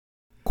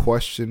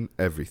question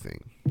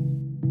everything.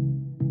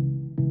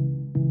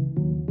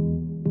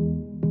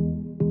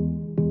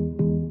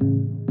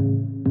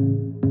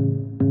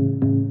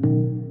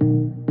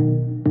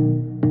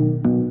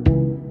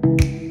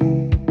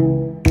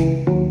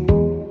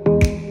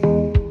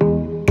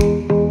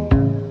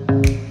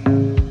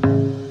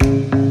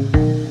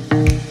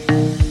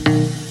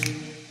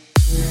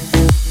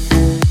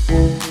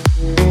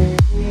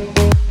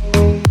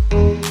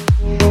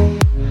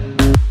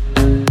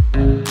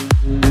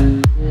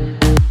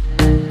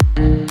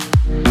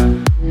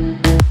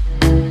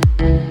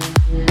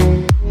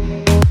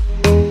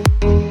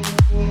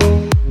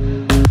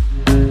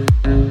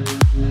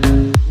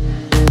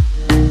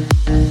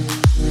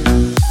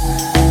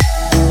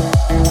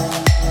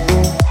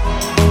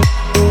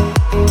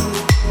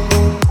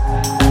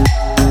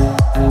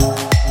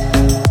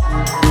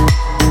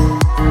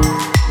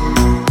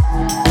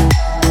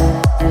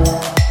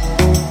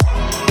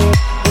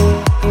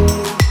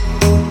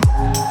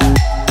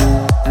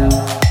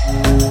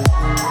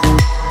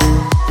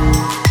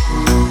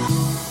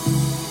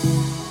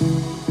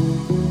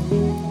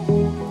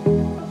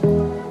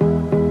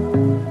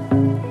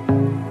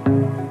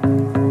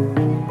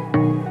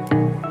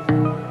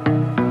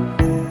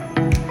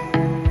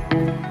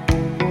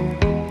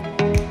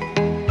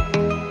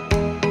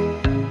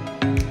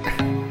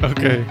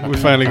 Okay, we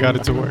finally got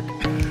it to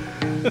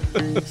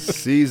work.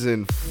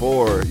 Season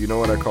 4. You know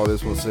what I call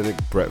this one, Cynic?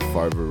 Brett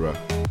Favre.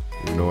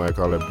 You know why I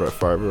call it Brett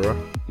Favre?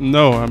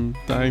 No, I'm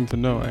dying to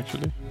know,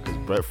 actually. Because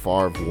Brett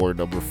Favre wore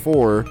number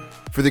 4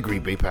 for the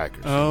Green Bay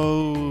Packers.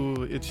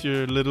 Oh, it's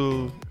your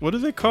little... What do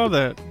they call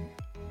that?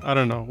 I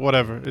don't know.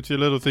 Whatever. It's your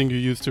little thing you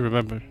use to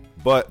remember.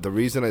 But the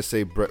reason I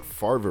say Brett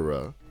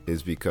Favre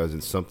is because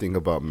in Something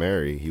About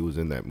Mary, he was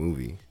in that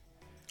movie.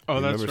 Oh,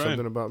 you that's remember right.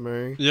 Something About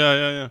Mary?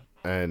 Yeah.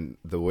 And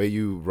the way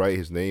you write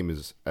his name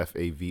is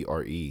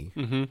Favre,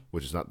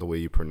 which is not the way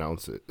you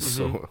pronounce it.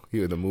 So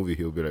in the movie,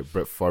 he'll be like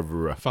Brett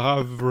Favre.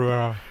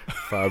 Favre.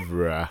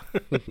 Favre.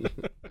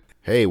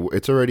 Hey,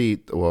 it's already,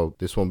 well,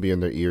 this won't be in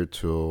their ear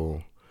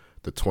till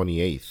the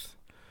 28th.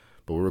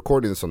 But we're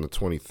recording this on the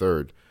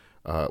 23rd.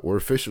 We're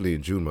officially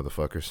in June,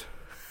 motherfuckers.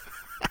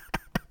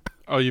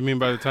 Oh, you mean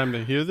by the time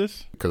they hear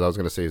this? Because I was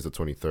going to say it's the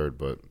 23rd,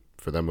 but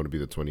for them it would be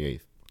the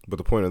 28th. But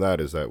the point of that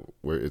is that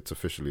it's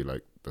officially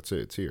like, that's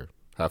it, it's here.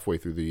 Halfway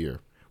through the year.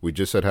 We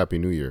just said Happy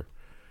New Year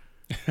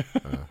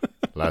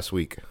last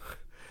week.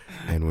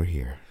 And we're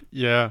here.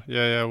 Yeah.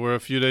 We're a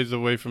few days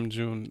away from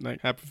June.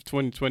 Like, half of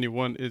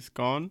 2021 is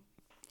gone,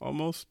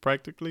 almost,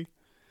 practically.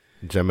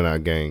 Gemini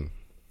gang.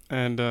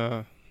 And,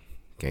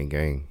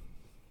 Gang.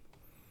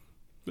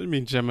 what do you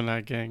mean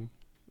Gemini gang?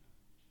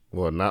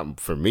 Well,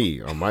 not for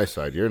me. On my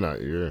side, you're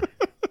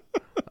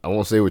I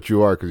won't say what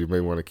you are because you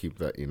may want to keep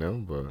that,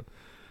 but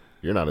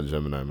you're not a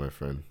Gemini, my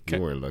friend.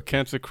 You weren't lucky.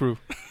 Cancer crew.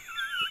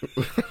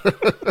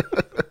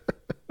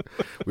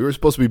 We were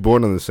supposed to be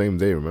born on the same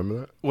day.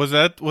 Remember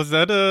that? Was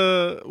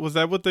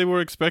that what they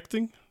were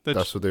expecting?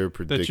 That's what they were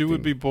predicting. That you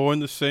would be born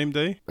the same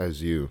day?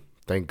 As you.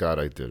 Thank God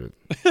I did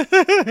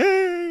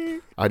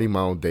it. I need my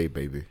own day,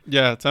 baby.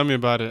 Yeah, tell me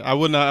about it. I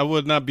would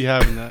not be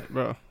having that,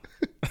 bro.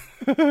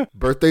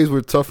 Birthdays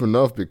were tough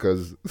enough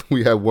because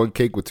we had one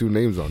cake with 2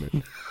 names on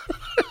it.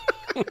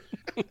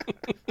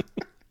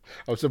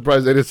 I'm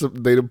surprised they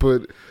didn't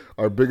put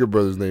our bigger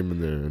brother's name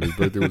in there, and his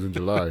birthday was in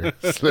July.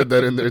 Slid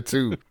that in there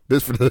too.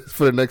 This for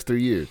the next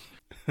 3 years.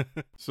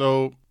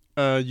 So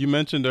you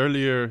mentioned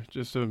earlier,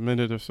 just a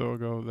minute or so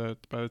ago, that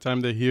by the time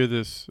they hear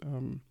this,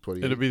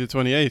 it'll be the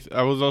 28th.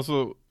 I was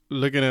also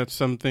looking at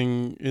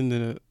something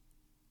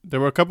there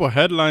were a couple of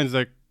headlines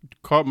that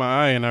caught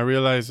my eye, and I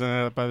realized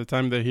by the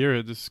time they hear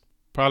it, this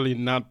probably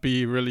not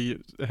be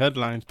really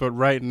headlines. But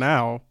right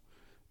now,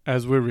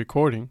 as we're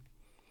recording,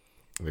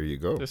 there you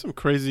go. There's some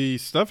crazy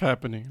stuff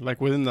happening,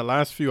 like within the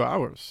last few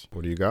hours.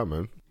 What do you got,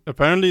 man?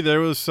 Apparently, there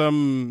was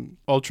some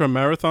ultra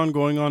marathon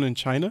going on in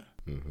China.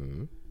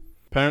 Mm-hmm.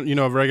 Apparently,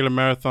 a regular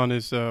marathon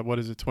is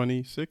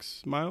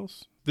 26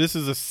 miles? This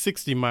is a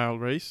 60-mile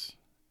race,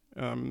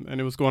 and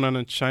it was going on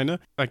in China.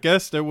 I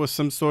guess there was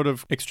some sort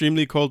of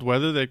extremely cold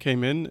weather that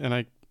came in,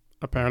 and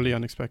apparently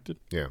unexpected.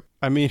 Yeah.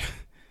 I mean,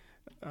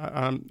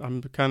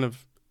 I'm kind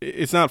of,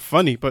 it's not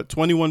funny, but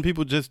 21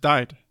 people just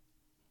died.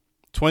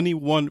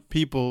 21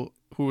 people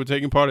who were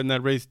taking part in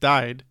that race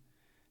died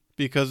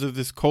because of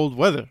this cold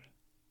weather.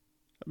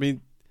 I mean,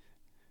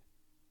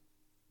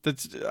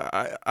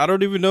 I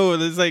don't even know.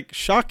 It's like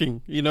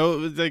shocking,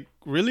 It's like,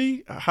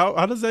 really?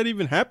 How does that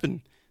even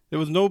happen? There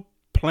was no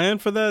plan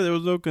for that. There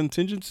was no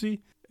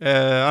contingency.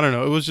 I don't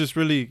know. It was just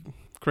really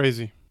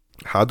crazy.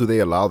 How do they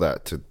allow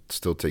that to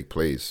still take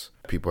place?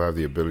 People have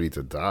the ability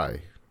to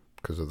die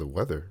because of the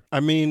weather.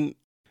 I mean,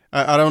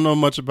 I don't know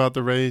much about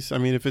the race. I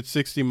mean, if it's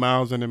 60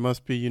 miles, then it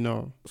must be,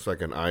 It's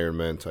like an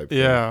Ironman type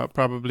thing.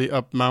 Probably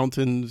up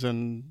mountains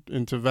and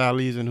into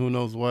valleys and who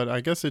knows what.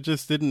 I guess it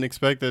just didn't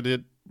expect that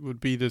it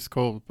would be this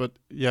cold. But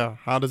yeah,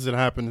 how does it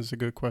happen is a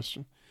good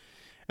question.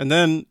 And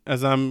then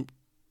as I'm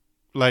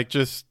like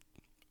just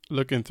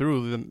looking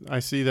through, then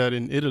I see that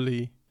in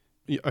Italy,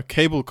 a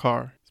cable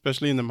car is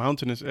especially in the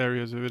mountainous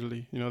areas of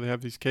Italy. You know, they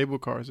have these cable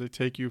cars. They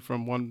take you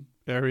from one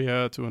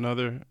area to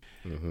another.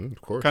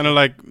 Of course. Kind of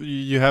like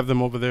you have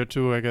them over there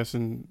too, I guess,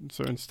 in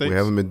certain states. We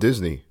have them in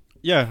Disney.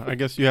 Yeah, I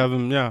guess you have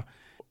them, yeah.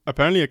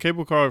 Apparently a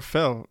cable car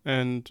fell,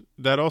 and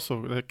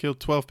that killed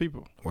 12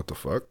 people. What the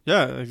fuck?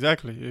 Yeah,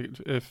 exactly.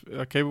 If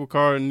a cable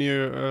car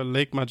near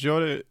Lake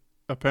Maggiore,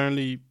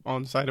 apparently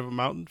on the side of a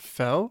mountain,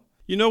 fell.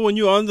 You know, when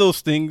you're on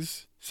those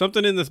things,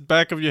 something in the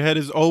back of your head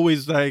is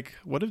always like,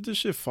 what if this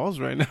shit falls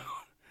right now?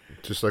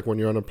 Just like when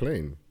you're on a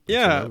plane.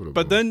 Yeah,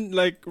 but then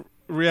like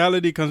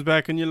reality comes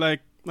back and you're like,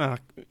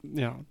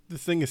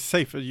 this thing is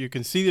safe. You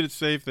can see that it's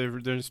safe. They're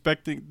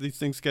inspecting. These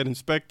things get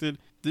inspected.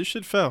 This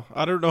shit fell.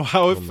 I don't know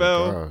how it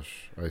fell. Oh my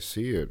gosh, I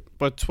see it.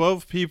 But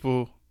 12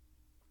 people,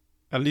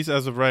 at least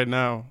as of right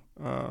now,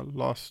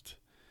 lost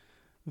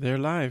their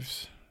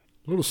lives.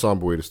 A little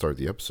somber way to start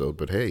the episode,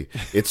 but hey,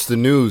 it's the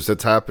news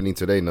that's happening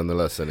today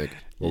nonetheless, Cynic.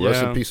 Well,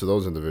 rest in peace to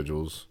those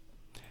individuals.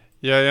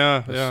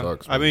 Yeah.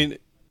 Sucks, man. I mean,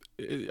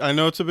 I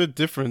know it's a bit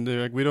different.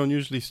 Like, we don't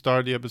usually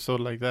start the episode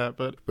like that,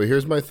 but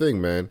here's my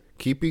thing, man.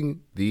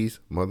 Keeping these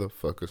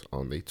motherfuckers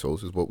on their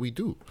toes is what we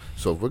do.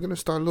 So if we're gonna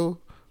start a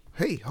little,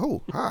 hey,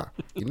 ho, ha,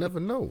 you never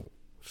know.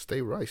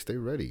 Stay right, stay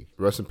ready.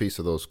 Rest in peace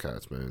to those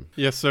cats, man.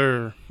 Yes,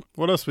 sir.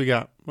 What else we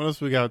got? What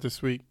else we got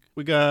this week?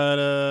 We got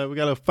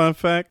a fun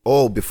fact.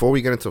 Oh, before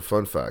we get into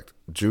fun fact,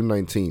 June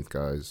 19th,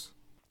 guys.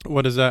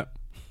 What is that?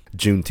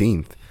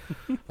 Juneteenth.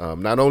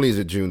 Not only is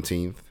it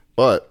Juneteenth,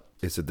 but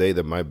it's the day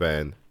that my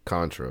band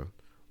Contra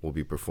will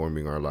be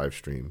performing our live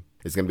stream.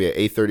 It's going to be at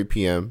 8:30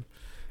 p.m.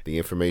 The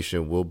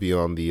information will be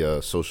on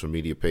the social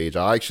media page.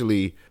 I'll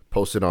actually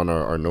post it on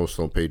our No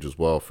Stone page as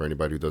well for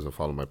anybody who doesn't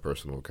follow my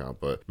personal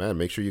account. But, man,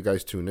 make sure you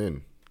guys tune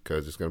in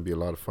because it's going to be a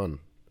lot of fun.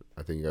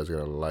 I think you guys are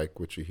going to like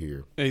what you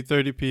hear.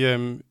 8:30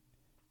 p.m.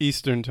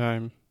 Eastern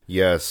time.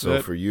 Yes, so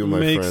that for you, my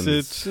friends.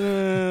 Makes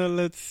it,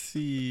 let's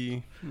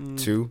see.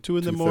 2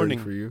 in the morning.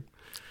 For you?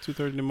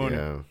 2:30 in the morning.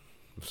 Yeah.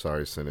 I'm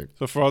sorry, Cynic.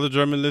 So for all the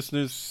German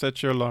listeners,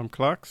 set your alarm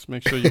clocks.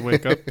 Make sure you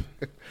wake up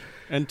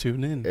and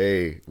tune in.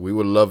 Hey, we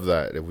would love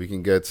that. If we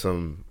can get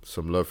some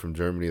love from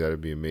Germany, that'd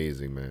be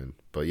amazing, man.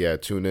 But yeah,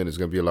 tune in. It's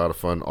going to be a lot of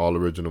fun. All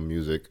original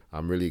music.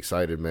 I'm really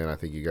excited, man. I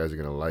think you guys are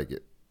going to like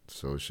it.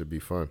 So it should be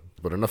fun.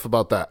 But enough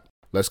about that.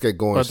 Let's get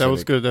going. But that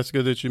was good. That's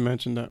good that you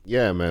mentioned that.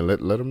 Yeah, man. Let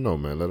them know,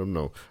 man. Let them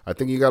know. I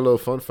think you got a little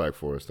fun fact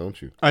for us,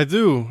 don't you? I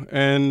do.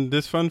 And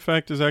this fun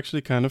fact is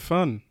actually kind of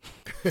fun.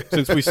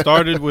 Since we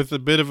started with a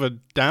bit of a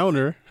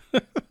downer.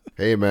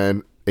 Hey,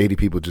 man. 80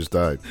 people just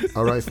died.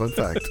 All right, fun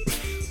fact.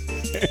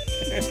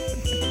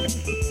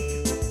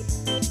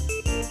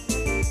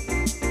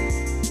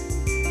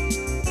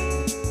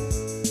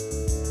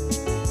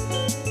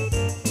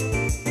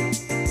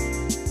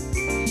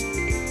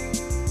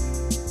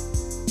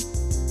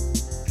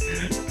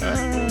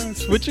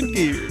 Switching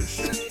gears.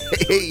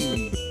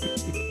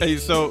 Hey,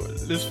 so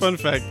this fun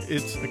fact,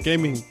 it's a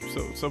gaming,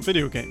 so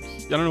video games.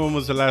 I don't know when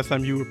was the last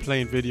time you were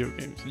playing video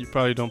games. You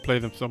probably don't play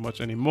them so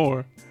much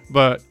anymore.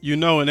 But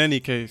in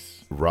any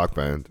case. Rock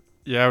Band.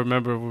 Yeah, I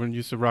remember when you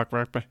used to rock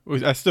Band.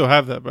 I still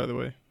have that, by the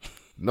way.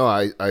 No,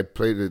 I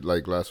played it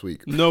like last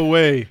week. No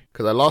way.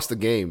 Because I lost the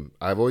game.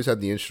 I've always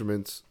had the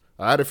instruments.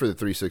 I had it for the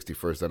 360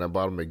 first, then I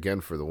bought them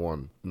again for the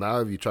one.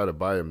 Now if you try to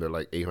buy them, they're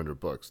like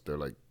 $800. They're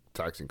like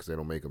taxing because they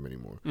don't make them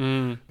anymore.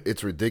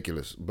 It's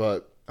ridiculous.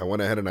 But I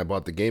went ahead and I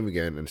bought the game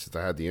again, and since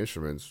I had the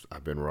instruments,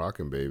 I've been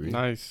rocking, baby.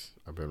 Nice.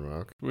 I've been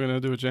rocking. We're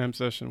going to do a jam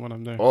session when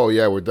I'm there. Oh,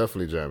 yeah, we're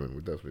definitely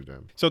jamming.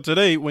 So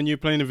today, when you're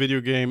playing a video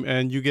game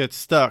and you get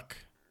stuck,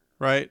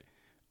 right,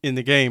 in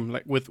the game,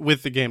 like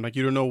with the game, like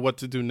you don't know what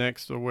to do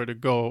next or where to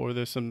go, or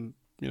there's some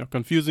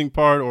confusing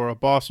part or a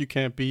boss you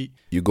can't beat.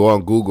 You go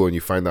on Google and you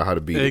find out how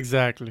to beat it.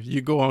 Exactly.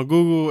 You go on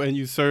Google and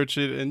you search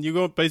it, and you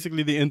go,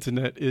 basically the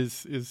internet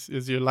is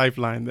your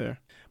lifeline there.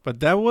 But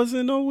that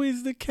wasn't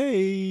always the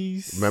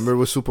case. Remember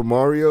with Super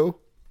Mario?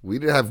 We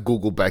didn't have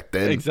Google back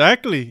then.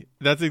 Exactly.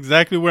 That's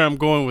exactly where I'm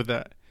going with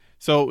that.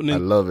 So I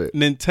love it.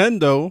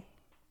 Nintendo,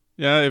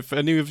 yeah, if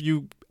any of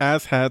you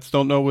asshats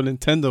don't know what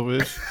Nintendo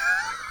is,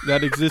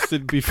 that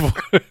existed before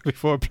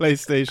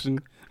PlayStation.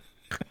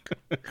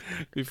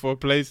 Before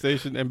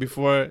PlayStation and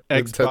before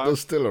Xbox.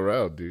 Nintendo's still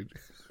around, dude.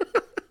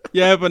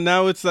 Yeah, but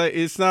now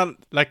it's not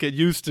like it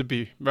used to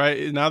be,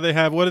 right? Now they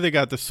have, what do they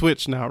got? The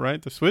Switch now,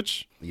 right? The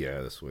Switch?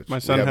 Yeah, the Switch. My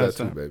son has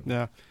that. Too, baby.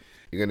 Yeah.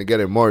 You're going to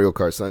get a Mario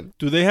Kart, son.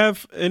 Do they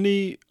have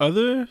any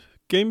other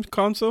game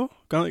console,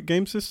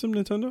 game system,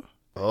 Nintendo?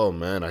 Oh,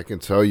 man, I can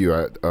tell you.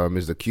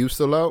 Is the Cube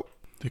still out?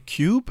 The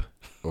Cube?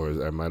 Or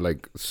am I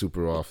like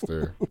super off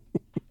there?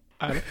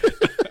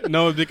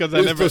 No, because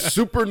Is the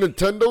Super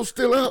Nintendo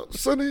still out,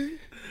 Sonny?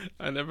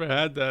 I never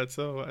had that,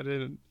 so I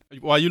didn't.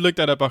 While you look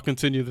that up, I'll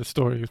continue the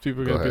story because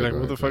people are going to be like,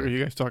 what the fuck are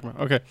you guys talking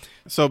about? Okay.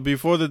 So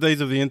before the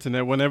days of the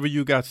internet, whenever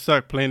you got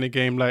stuck playing a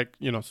game like,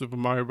 Super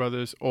Mario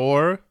Brothers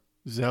or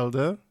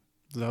Zelda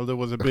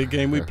was a big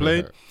game we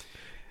played.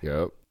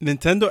 Yep.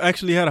 Nintendo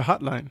actually had a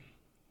hotline.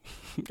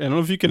 I don't know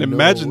if you can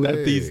imagine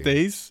that these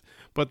days,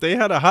 but they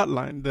had a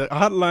hotline. The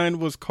hotline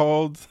was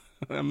called,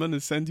 I'm going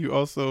to send you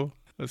also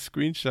a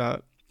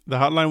screenshot. The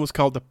hotline was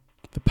called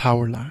the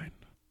Power Line.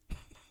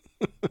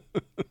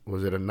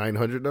 Was it a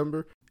 900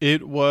 number?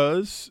 It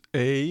was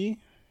a...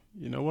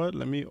 You know what?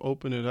 Let me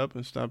open it up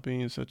and stop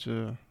being such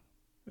a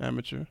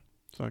amateur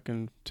so I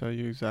can tell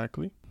you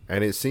exactly.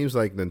 And it seems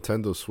like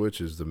Nintendo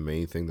Switch is the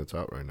main thing that's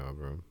out right now,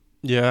 bro.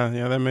 Yeah,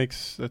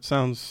 that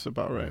sounds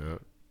about right. Yeah,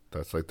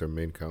 that's like their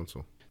main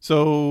console.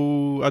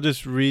 So I'll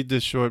just read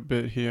this short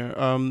bit here.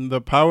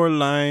 The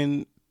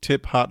Powerline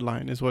Tip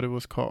Hotline is what it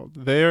was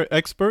called. Their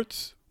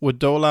experts would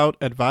dole out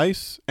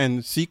advice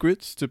and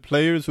secrets to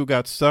players who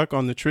got stuck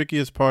on the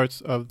trickiest parts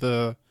of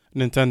the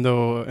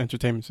Nintendo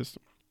Entertainment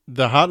System.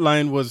 The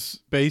hotline was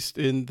based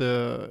in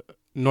the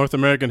North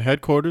American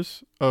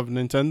headquarters of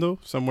Nintendo,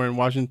 somewhere in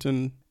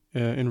Washington,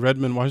 in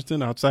Redmond,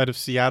 Washington, outside of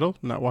Seattle,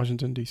 not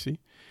Washington, D.C.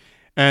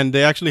 And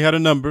they actually had a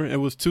number. It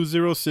was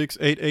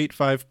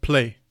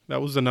 206-885-PLAY.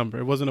 That was the number.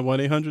 It wasn't a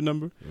 1-800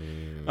 number.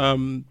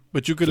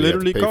 But you could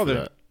literally call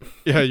there.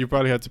 Yeah, you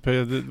probably had to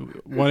pay.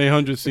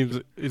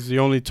 1-800 is the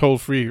only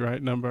toll-free,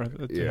 right, number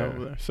that you have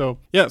over there. So,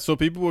 yeah, so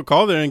people would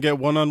call there and get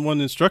one-on-one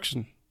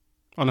instruction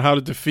on how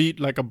to defeat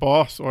like a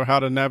boss or how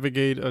to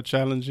navigate a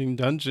challenging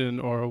dungeon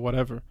or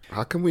whatever.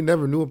 How come we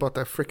never knew about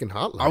that freaking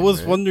hotline? I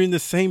was wondering the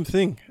same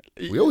thing.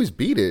 We always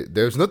beat it.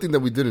 There's nothing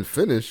that we didn't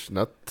finish,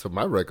 not to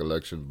my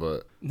recollection,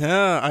 but...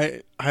 Nah,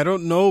 I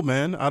don't know,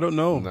 man. I don't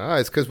know. Nah,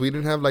 it's because we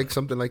didn't have like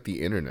something like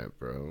the internet,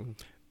 bro.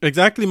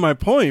 Exactly my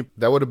point.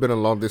 That would have been a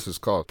long distance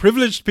call.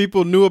 Privileged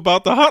people knew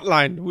about the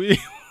hotline.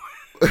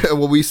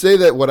 Well, we say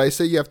that what I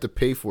say you have to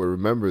pay for.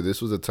 Remember,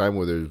 this was a time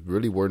where there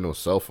really were no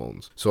cell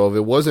phones. So if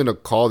it wasn't a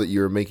call that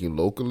you were making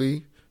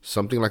locally,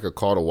 something like a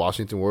call to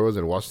Washington, where was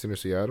it, Washington or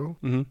Seattle?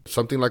 Mm-hmm.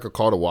 Something like a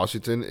call to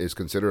Washington is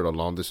considered a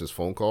long distance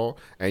phone call,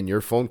 and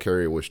your phone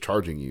carrier was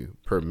charging you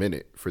per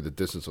minute for the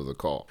distance of the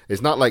call.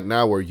 It's not like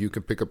now where you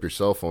can pick up your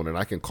cell phone and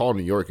I can call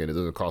New York and it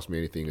doesn't cost me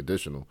anything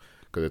additional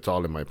because it's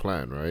all in my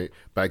plan, right?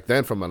 Back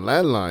then, from a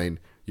landline,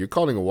 you're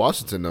calling a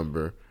Washington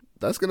number.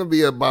 That's going to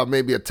be about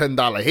maybe a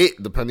 $10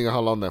 hit, depending on how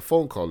long that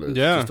phone call is.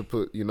 Yeah. Just to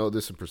put,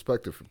 this in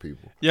perspective for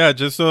people. Yeah,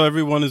 just so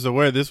everyone is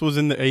aware, this was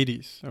in the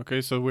 80s, okay?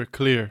 So we're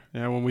clear.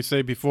 Yeah, when we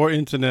say before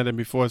internet and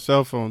before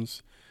cell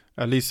phones,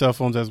 at least cell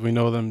phones as we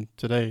know them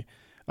today,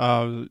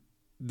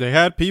 they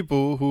had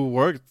people who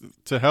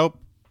worked to help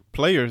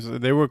players.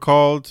 They were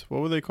called,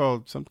 what were they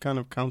called? Some kind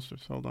of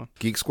counselors. Hold on.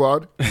 Geek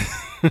Squad?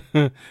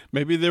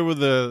 Maybe they were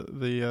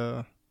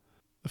the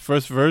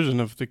first version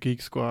of the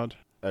Geek Squad.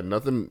 And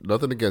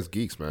nothing against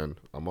geeks, man.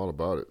 I'm all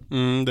about it.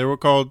 They were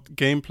called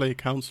gameplay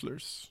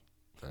counselors.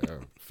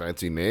 Damn,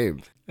 fancy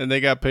name. And they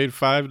got paid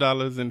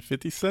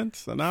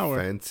 $5.50 an hour.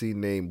 Fancy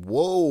name.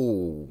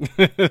 Whoa.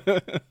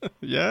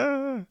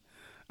 Yeah.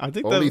 I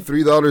think only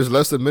 $3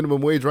 less than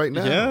minimum wage right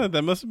now. Yeah,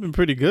 that must have been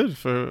pretty good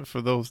for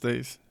those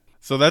days.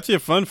 So that's your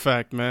fun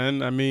fact,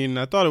 man. I mean,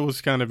 I thought it was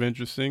kind of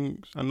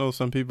interesting. I know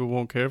some people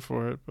won't care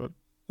for it, but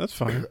that's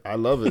fine. I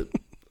love it.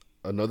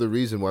 Another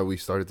reason why we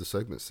started the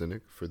segment,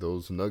 Cynic, for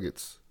those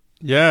nuggets.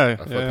 Yeah,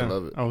 I fucking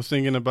love it. I was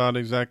thinking about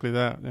exactly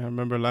that. I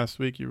remember last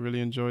week you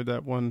really enjoyed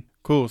that one.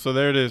 Cool. So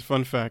there it is.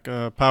 Fun fact.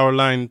 Power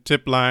line,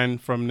 tip line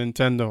from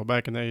Nintendo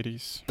back in the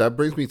 80s. That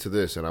brings me to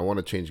this, and I want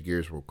to change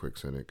gears real quick,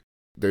 Cynic.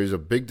 There's a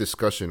big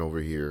discussion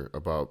over here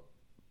about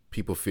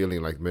people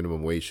feeling like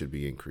minimum wage should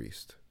be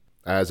increased.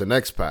 As an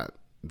expat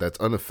that's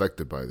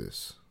unaffected by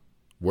this,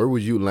 where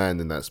would you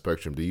land in that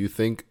spectrum? Do you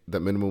think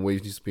that minimum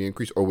wage needs to be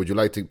increased? Or would you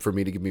like for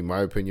me to give me my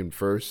opinion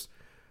first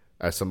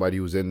as somebody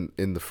who's in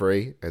the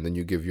fray, and then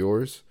you give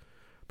yours?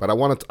 But I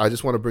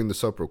just want to bring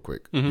this up real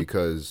quick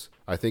because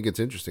I think it's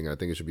interesting. I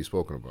think it should be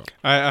spoken about.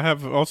 I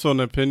have also an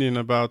opinion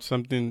about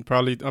something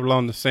probably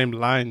along the same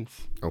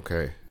lines.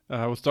 Okay.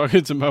 I was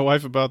talking to my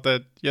wife about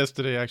that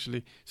yesterday,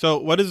 actually. So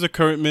what is the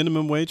current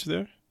minimum wage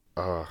there?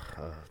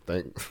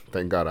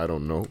 Thank God I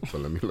don't know,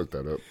 but let me look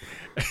that up.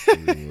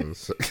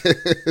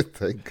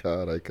 Thank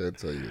God I can't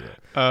tell you that.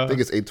 I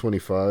think it's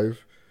 $8.25.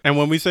 And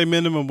when we say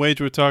minimum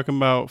wage, we're talking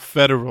about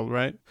federal,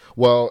 right?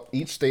 Well,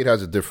 each state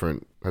has a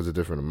different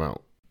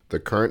amount. The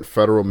current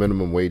federal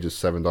minimum wage is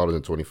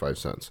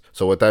 $7.25.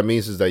 So what that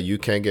means is that you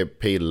can't get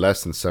paid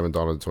less than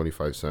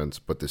 $7.25,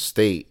 but the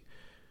state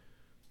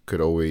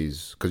could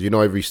always, because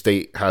every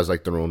state has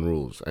like their own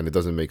rules, and it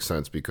doesn't make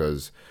sense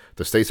because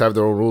the states have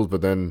their own rules, but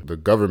then the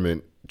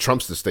government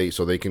trumps the state,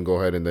 so they can go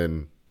ahead and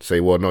then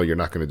say, well, no, you're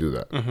not going to do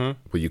that,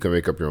 but you can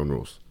make up your own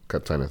rules,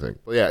 kind of thing.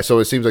 Well, yeah, so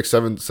it seems like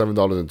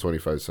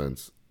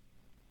 $7.25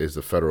 is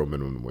the federal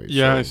minimum wage.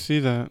 Yeah, so I see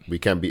that. we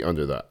can't be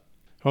under that.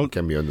 We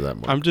can't be under that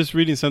mark. I'm just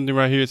reading something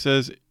right here. It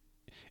says,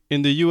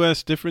 in the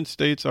U.S., different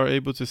states are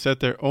able to set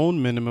their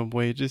own minimum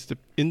wages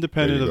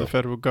independent of the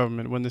federal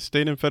government. When the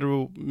state and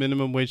federal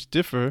minimum wage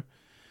differ,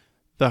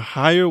 the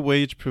higher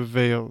wage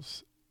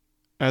prevails.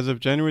 As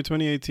of January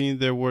 2018,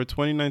 there were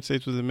 29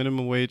 states with a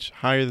minimum wage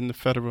higher than the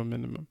federal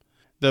minimum.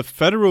 The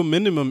federal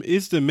minimum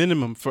is the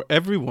minimum for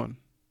everyone.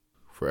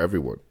 For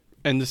everyone.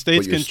 And the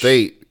states could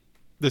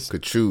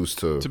choose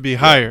to be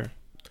higher.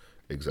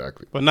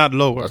 Exactly. But not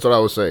lower. That's what I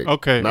was saying.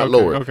 Okay. Not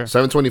lower. Okay.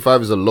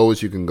 $7.25 is the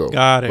lowest you can go.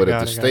 Got it. But if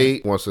the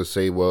state wants to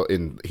say, well,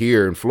 in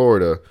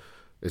Florida,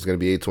 it's going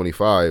to be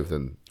 $8.25,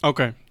 then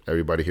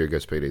everybody here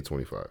gets paid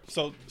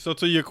 $8.25. So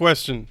to your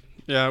question,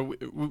 Yeah,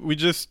 we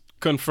just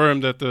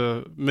confirmed that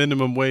the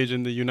minimum wage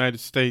in the United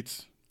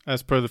States,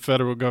 as per the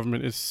federal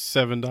government, is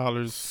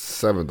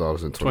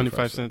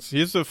 $7.25.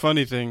 Here's the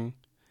funny thing.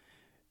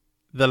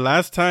 The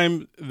last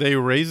time they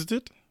raised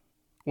it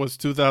was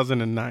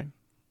 2009.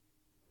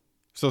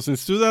 So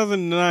since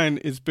 2009,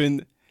 it's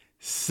been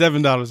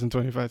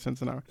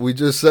 $7.25 an hour. We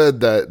just said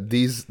that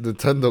these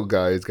Nintendo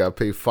guys got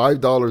paid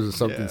 $5 and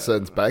something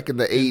cents back in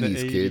the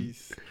 80s, kid.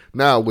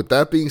 Now, with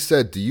that being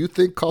said, do you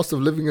think cost of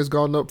living has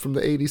gone up from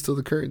the 80s to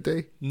the current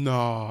day?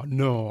 No,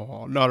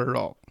 not at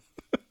all.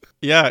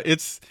 Yeah,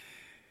 it's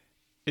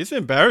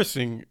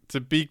embarrassing, to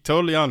be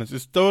totally honest.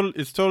 It's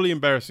totally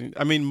embarrassing.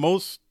 I mean,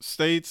 most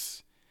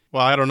states,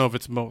 well, I don't know if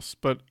it's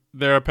most, but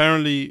there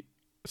apparently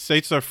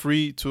states are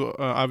free to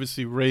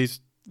obviously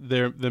raise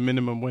the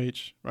minimum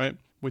wage, right?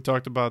 We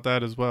talked about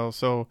that as well.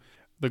 So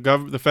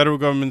the federal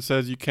government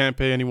says you can't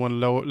pay anyone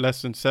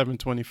less than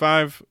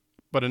 $7.25,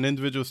 but an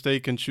individual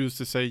state can choose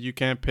to say you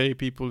can't pay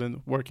people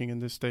working in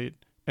this state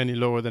any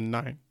lower than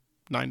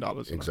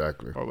 $9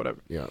 exactly, or whatever.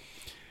 Yeah.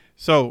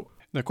 So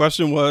the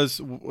question was,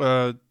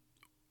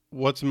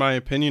 what's my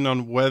opinion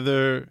on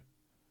whether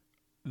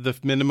the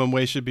minimum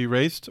wage should be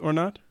raised or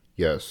not?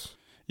 Yes.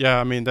 Yeah,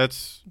 I mean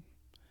that's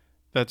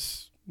a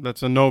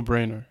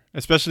no-brainer,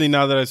 especially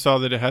now that I saw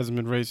that it hasn't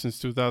been raised since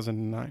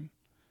 2009.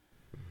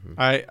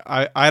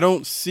 Mm-hmm. I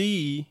don't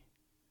see,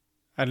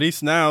 at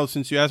least now,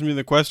 since you asked me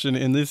the question,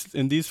 in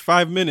these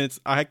 5 minutes,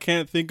 I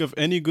can't think of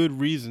any good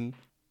reason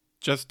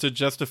just to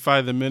justify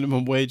the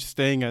minimum wage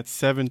staying at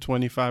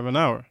 $7.25 an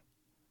hour.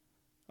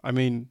 I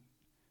mean,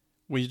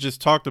 we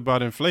just talked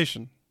about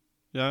inflation,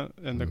 yeah,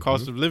 and the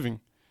cost of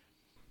living.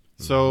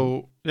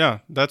 So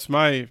yeah, that's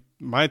my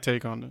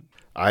take on it.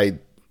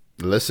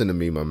 Listen to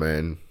me, my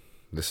man.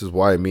 This is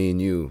why me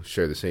and you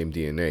share the same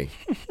DNA.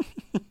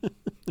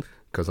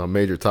 Because on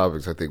major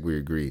topics, I think we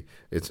agree.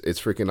 It's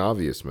freaking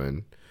obvious,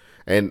 man.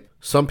 And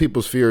some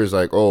people's fear is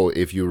like, oh,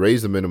 if you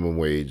raise the minimum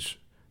wage,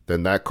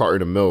 then that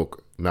carton of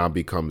milk now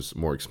becomes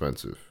more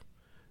expensive.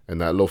 And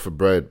that loaf of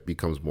bread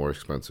becomes more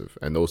expensive.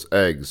 And those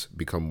eggs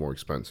become more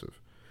expensive.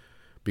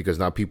 Because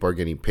now people are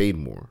getting paid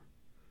more.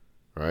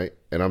 Right?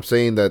 And I'm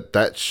saying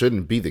that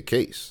shouldn't be the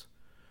case.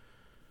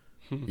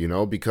 You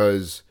know,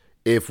 because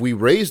if we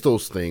raise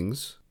those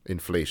things,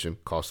 inflation,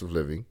 cost of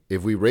living,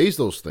 if we raise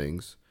those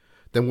things,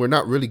 then we're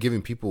not really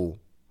giving people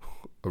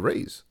a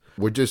raise.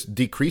 We're just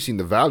decreasing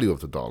the value of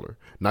the dollar.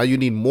 Now you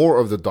need more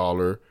of the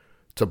dollar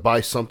to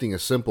buy something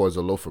as simple as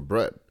a loaf of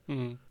bread.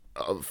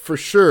 Mm-hmm. For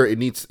sure, it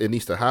needs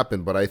to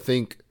happen, but I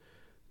think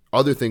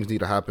other things need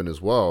to happen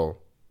as well,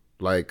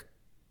 like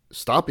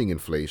stopping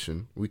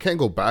inflation. We can't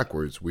go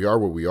backwards. We are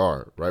where we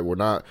are, right? We're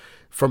not,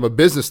 from a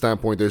business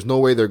standpoint, there's no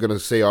way they're going to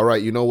say, all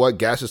right, you know what,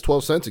 gas is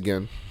 12 cents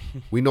again.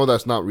 We know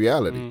that's not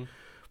reality. Mm-hmm.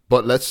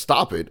 But let's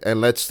stop it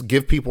and let's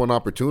give people an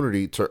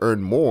opportunity to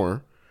earn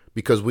more,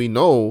 because we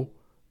know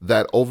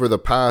that over the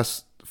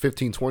past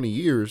 15, 20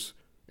 years,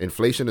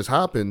 inflation has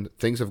happened.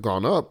 Things have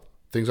gone up.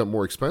 Things are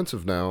more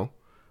expensive now,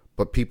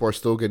 but people are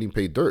still getting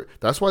paid dirt.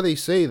 That's why they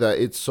say that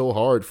it's so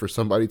hard for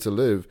somebody to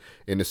live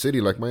in a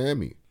city like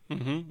Miami.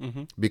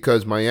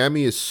 Because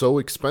Miami is so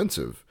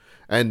expensive.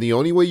 And the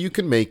only way you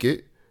can make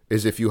it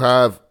is if you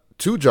have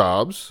 2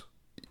 jobs,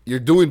 you're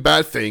doing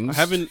bad things.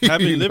 Having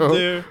lived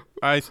there,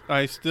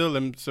 I still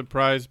am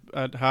surprised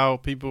at how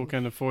people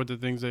can afford the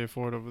things they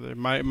afford over there.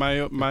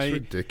 It's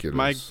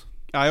ridiculous.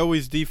 I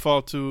always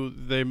default to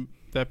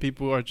that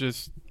people are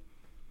just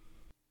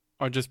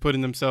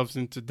putting themselves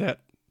into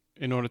debt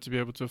in order to be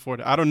able to afford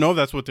it. I don't know if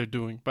that's what they're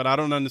doing, but I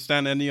don't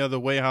understand any other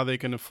way how they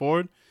can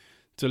afford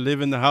to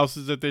live in the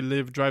houses that they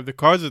live, drive the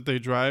cars that they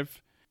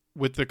drive,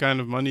 with the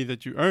kind of money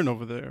that you earn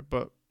over there.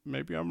 But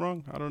maybe I'm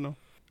wrong. I don't know.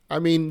 I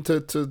mean,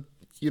 to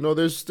you know,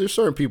 there's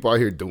certain people out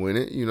here doing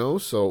it, you know.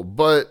 So,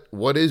 but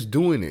what is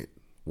doing it?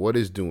 What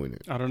is doing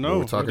it? I don't know.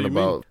 We're talking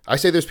about. I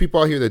say there's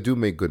people out here that do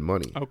make good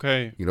money.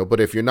 Okay. You know, but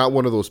if you're not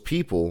one of those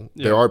people,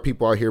 there are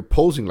people out here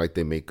posing like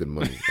they make good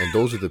money, and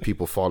those are the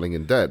people falling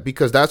in debt,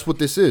 because that's what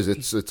this is.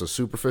 It's a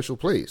superficial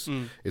place.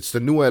 It's the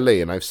new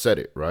LA, and I've said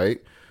it,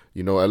 right?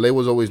 You know, LA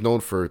was always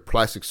known for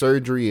plastic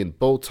surgery and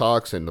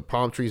Botox and the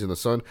palm trees in the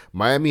sun.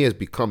 Miami has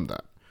become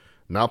that.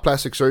 Now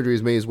plastic surgery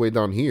has made its way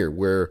down here,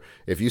 where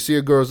if you see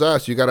a girl's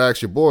ass, you got to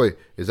ask your boy,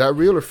 is that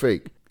real or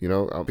fake? You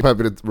know, I'm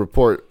happy to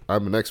report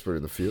I'm an expert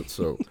in the field,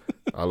 so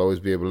I'll always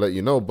be able to let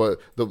you know. But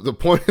the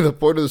point of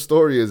the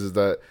story is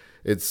that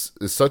it's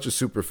such a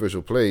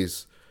superficial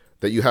place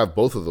that you have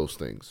both of those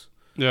things.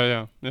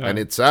 Yeah. And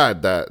it's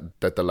sad that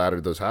the latter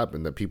does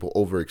happen, that people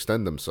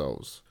overextend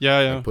themselves.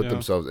 And put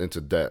themselves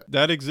into debt.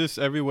 That exists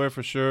everywhere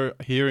for sure,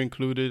 here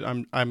included.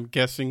 I'm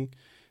guessing,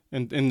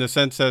 in the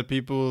sense that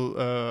people,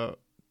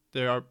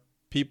 there are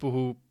people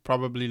who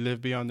probably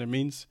live beyond their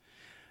means,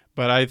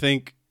 but I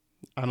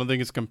don't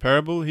think it's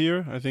comparable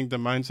here. I think the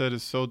mindset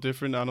is so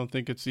different. I don't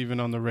think it's even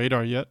on the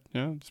radar yet.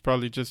 Yeah, it's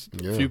probably just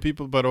a few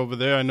people, but over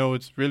there, I know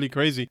it's really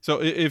crazy.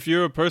 So if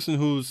you're a person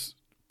who's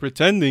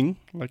pretending,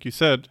 like you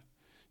said,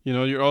 you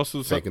know, you're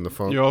also taking the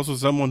fun. You're also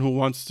someone who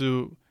wants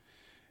to.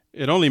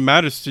 It only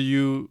matters to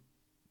you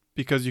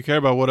because you care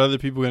about what other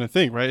people are going to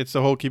think, right? It's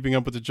the whole keeping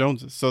up with the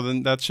Joneses. So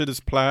then that shit is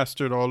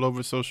plastered all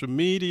over social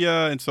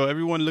media. And so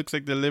everyone looks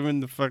like they're living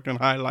the fucking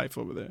high life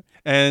over there.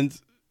 And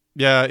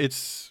yeah,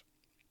 it's,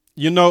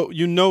 you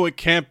know it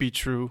can't be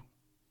true.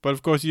 But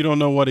of course, you don't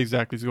know what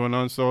exactly is going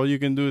on. So all you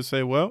can do is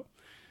say, well,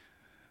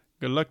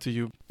 good luck to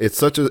you. It's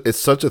such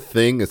a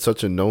thing. It's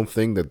such a known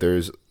thing that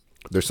there's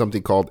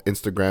something called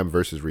Instagram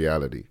versus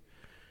reality.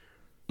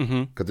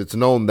 Because it's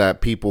known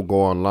that people go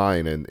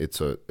online and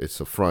it's a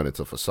front, it's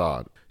a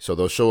facade. So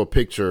they'll show a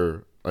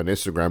picture, an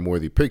Instagram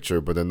worthy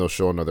picture, but then they'll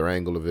show another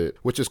angle of it,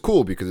 which is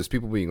cool because it's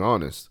people being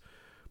honest.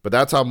 But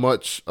that's how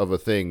much of a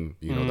thing,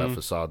 that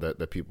facade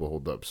that people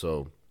hold up.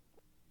 So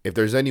if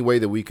there's any way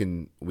that we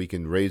can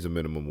raise the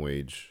minimum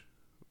wage,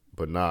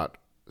 but not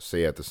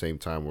say at the same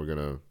time we're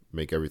gonna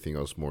make everything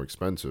else more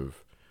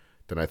expensive,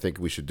 then I think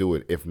we should do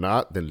it. If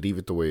not, then leave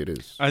it the way it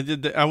is.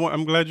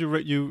 I'm glad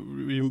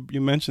you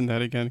mentioned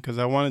that again, because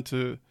I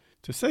wanted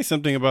to say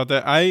something about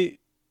that. I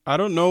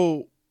don't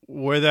know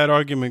where that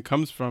argument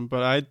comes from,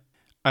 but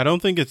I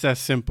don't think it's that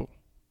simple.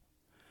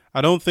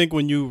 I don't think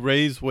when you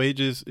raise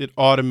wages, it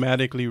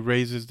automatically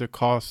raises the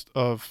cost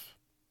of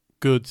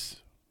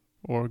goods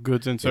or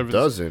goods and services. It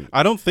doesn't.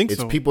 I don't think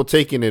so. It's people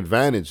taking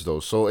advantage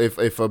though. So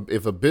if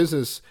a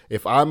business,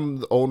 if I'm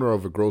the owner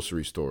of a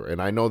grocery store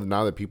and I know that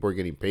now that people are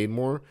getting paid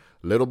more,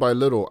 little by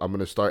little, I'm going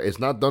to start. It's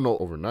not done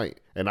overnight.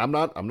 And I'm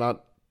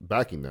not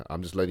backing that.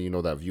 I'm just letting you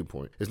know that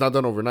viewpoint. It's not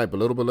done overnight, but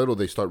little by little,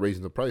 they start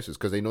raising the prices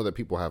because they know that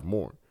people have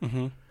more.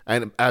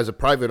 And as a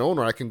private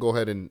owner, I can go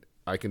ahead and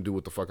I can do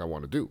what the fuck I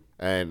want to do.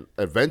 And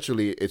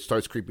eventually it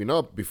starts creeping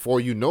up. Before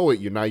you know it,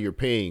 you're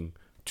paying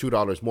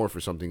 $2 more for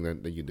something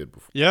than you did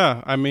before.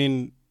 Yeah, I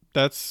mean,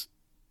 that's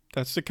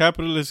the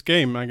capitalist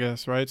game, I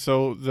guess, right?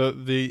 So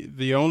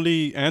the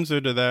only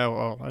answer to that,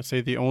 well, I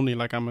say the only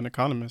like I'm an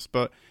economist,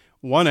 but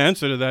one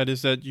answer to that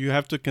is that you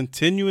have to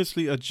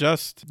continuously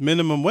adjust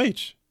minimum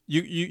wage.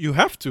 You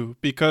have to,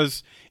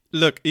 because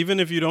look, even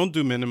if you don't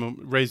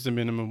raise the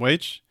minimum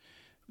wage,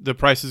 the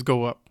prices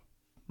go up,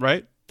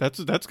 right?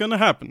 That's going to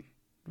happen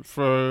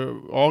for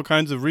all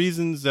kinds of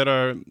reasons that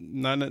are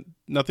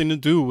nothing to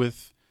do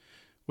with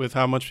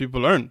how much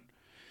people earn.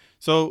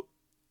 So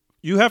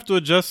you have to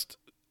adjust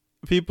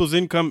people's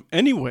income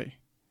anyway.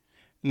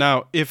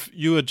 Now, if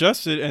you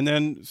adjust it and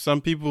then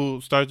some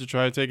people start to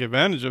try to take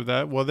advantage of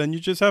that, well, then you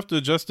just have to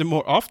adjust it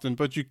more often.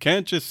 But you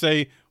can't just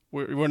say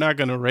we're not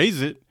going to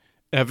raise it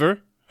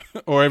ever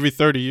or every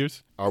 30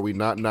 years. Are we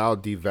not now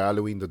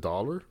devaluing the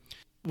dollar?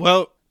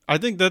 Well, I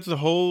think that's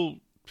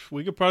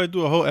we could probably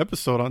do a whole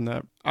episode on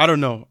that. I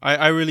don't know.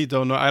 I really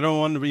don't know. I don't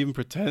want to even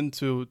pretend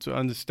to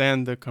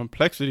understand the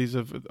complexities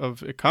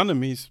of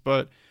economies,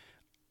 but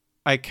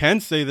I can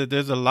say that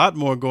there's a lot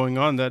more going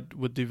on that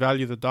would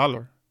devalue the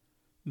dollar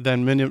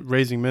than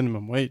raising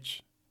minimum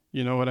wage.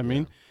 You know what I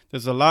mean? Yeah.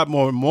 There's a lot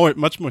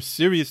much more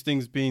serious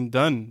things being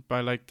done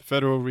by like the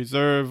Federal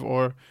Reserve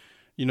or,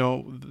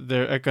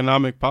 their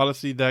economic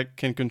policy that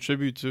can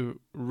contribute to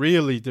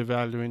really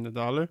devaluing the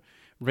dollar.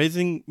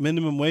 Raising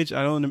minimum wage,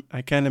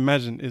 I can't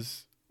imagine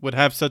would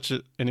have such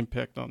an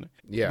impact on it.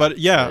 Yeah. But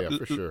yeah,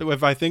 for sure.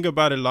 If I think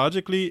about it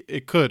logically,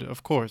 it could,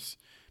 of course,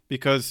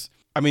 because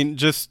I mean,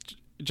 just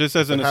as an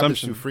assumption. It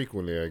happens too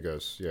frequently, I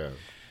guess. Yeah.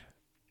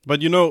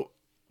 But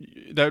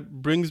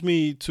that brings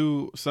me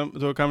to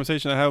a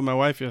conversation I had with my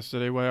wife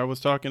yesterday, where I was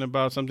talking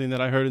about something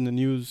that I heard in the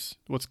news,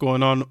 what's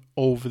going on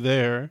over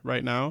there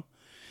right now,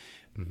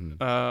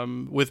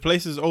 with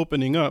places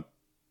opening up,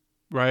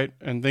 right,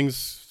 and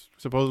things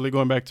supposedly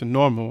going back to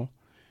normal.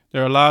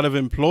 There are a lot of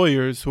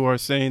employers who are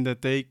saying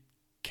that they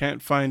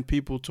can't find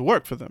people to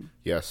work for them.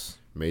 Yes,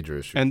 major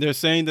issue. And they're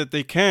saying that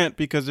they can't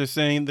because they're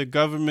saying the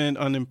government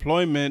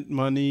unemployment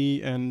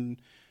money and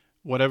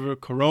whatever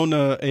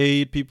Corona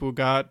aid people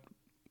got,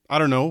 I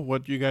don't know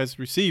what you guys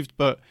received,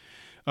 but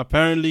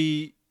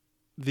apparently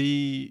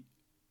the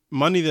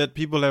money that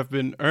people have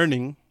been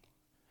earning,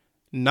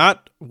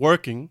 not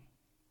working,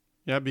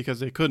 because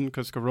they couldn't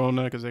because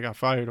Corona, because they got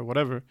fired or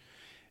whatever,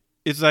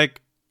 it's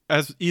like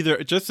as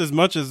either just as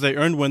much as they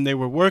earned when they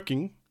were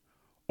working,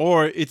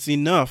 or it's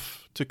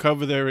enough to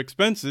cover their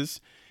expenses.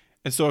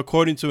 And so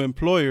according to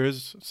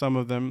employers, some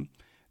of them,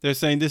 they're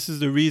saying this is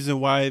the reason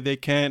why they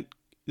can't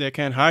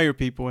hire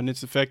people, and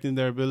it's affecting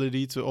their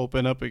ability to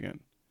open up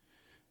again.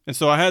 And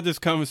so I had this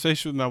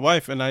conversation with my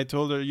wife, and I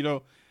told her,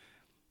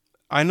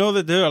 I know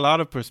that there are a lot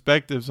of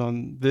perspectives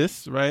on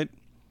this, right?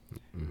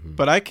 Mm-hmm.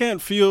 But I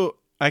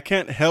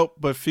can't help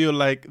but feel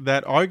like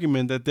that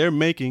argument that they're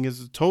making is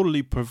a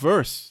totally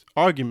perverse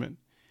argument,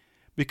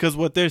 because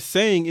what they're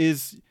saying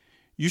is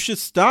you should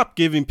stop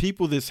giving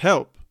people this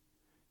help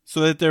so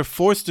that they're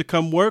forced to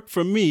come work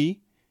for me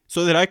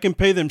so that I can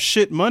pay them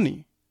shit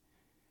money.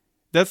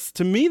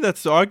 To me,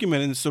 that's the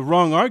argument, and it's the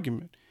wrong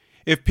argument.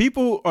 If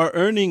people are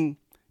earning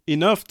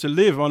enough to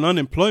live on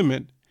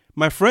unemployment,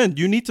 my friend,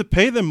 you need to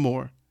pay them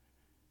more,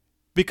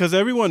 because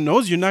everyone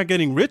knows you're not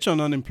getting rich on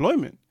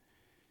unemployment.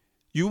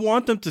 You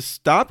want them to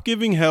stop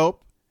giving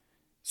help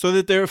so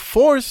that they're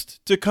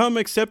forced to come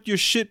accept your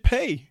shit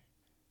pay.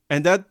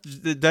 And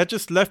that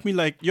just left me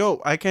like,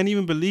 yo, I can't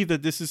even believe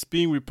that this is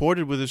being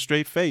reported with a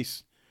straight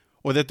face,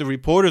 or that the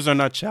reporters are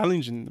not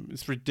challenging them.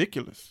 It's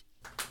ridiculous.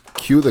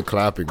 Cue the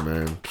clapping,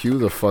 man. Cue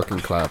the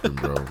fucking clapping,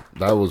 bro.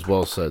 That was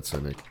well said,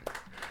 Cynic.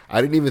 I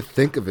didn't even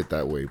think of it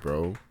that way,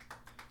 bro.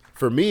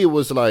 For me, it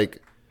was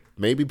like,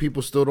 maybe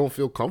people still don't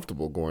feel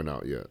comfortable going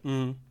out yet.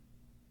 Mm.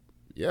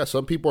 Yeah,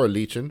 some people are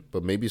leeching,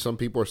 but maybe some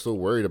people are still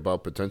worried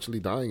about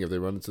potentially dying if they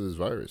run into this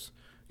virus.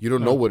 You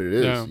don't know what it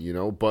is, you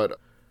know, but...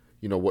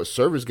 You know, what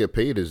servers get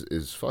paid is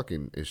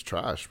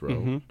trash, bro.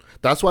 Mm-hmm.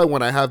 That's why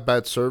when I have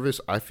bad service,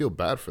 I feel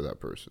bad for that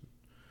person.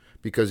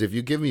 Because if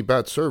you give me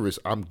bad service,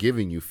 I'm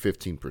giving you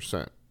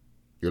 15%.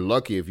 You're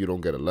lucky if you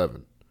don't get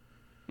 11.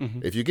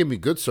 Mm-hmm. If you give me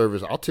good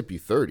service, I'll tip you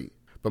 30.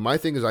 But my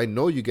thing is, I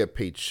know you get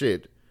paid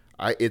shit.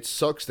 It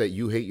sucks that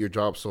you hate your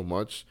job so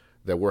much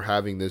that we're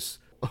having this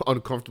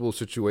uncomfortable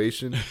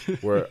situation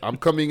where I'm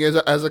coming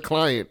as a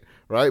client,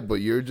 right?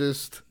 But you're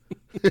just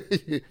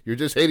you're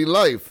just hating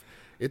life.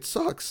 It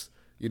sucks.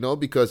 You know,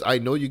 because I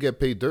know you get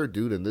paid dirt,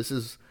 dude, and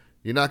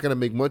you're not gonna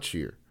make much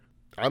here.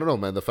 I don't know,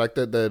 man. The fact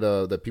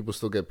that people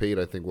still get paid,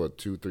 I think, what,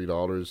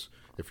 $2-3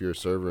 if you're a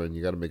server, and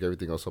you got to make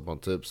everything else up on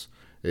tips.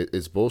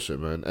 It's bullshit,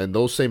 man. And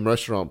those same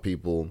restaurant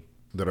people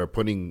that are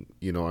putting,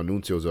 you know,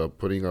 anuncios up,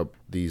 putting up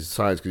these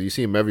signs, because you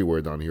see them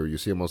everywhere down here. You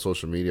see them on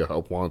social media,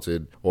 help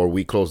wanted, or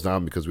we close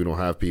down because we don't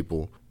have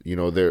people. You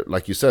know, they're,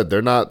 like you said,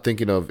 they're not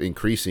thinking of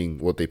increasing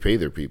what they pay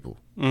their people.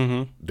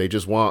 Mm-hmm. They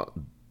just want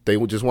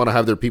to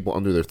have their people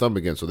under their thumb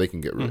again so they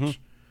can get rich.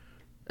 Mm-hmm.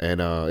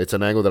 And it's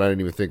an angle that I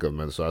didn't even think of,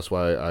 man. So that's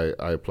why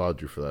I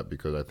applaud you for that,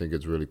 because I think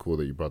it's really cool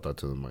that you brought that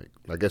to the mic.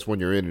 I guess when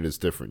you're in it, it's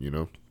different, you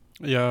know?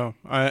 Yeah.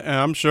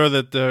 I'm sure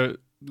that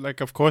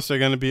of course, they're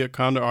going to be a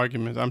counter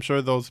argument. I'm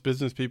sure those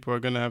business people are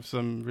going to have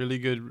some really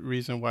good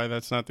reason why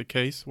that's not the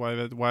case,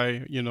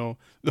 why, you know,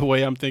 the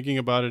way I'm thinking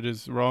about it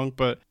is wrong.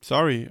 But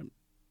sorry,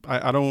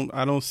 I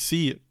don't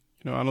see it.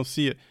 You know, I don't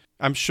see it.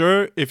 I'm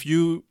sure if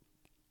you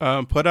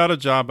put out a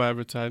job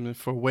advertisement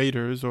for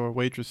waiters or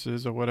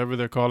waitresses or whatever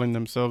they're calling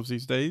themselves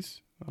these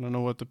days. I don't know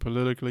what the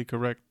politically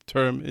correct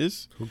term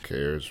is. Who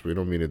cares? We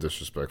don't mean it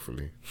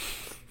disrespectfully.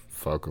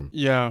 Fuck them.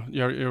 Yeah,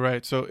 you're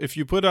right. So if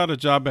you put out a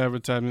job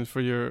advertisement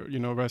for your, you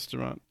know,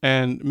 restaurant,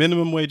 and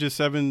minimum wage is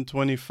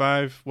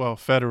 $7.25, well,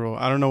 federal.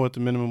 I don't know what the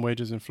minimum wage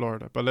is in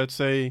Florida, but let's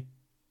say,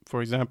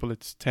 for example,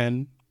 it's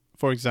 10,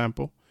 for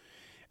example,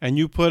 and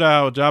you put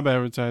out a job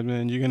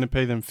advertisement and you're going to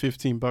pay them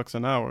 $15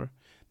 an hour.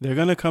 They're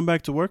going to come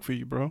back to work for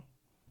you, bro.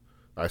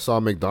 I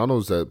saw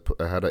McDonald's that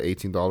had a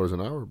 $18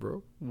 an hour,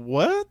 bro.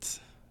 What?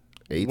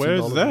 $18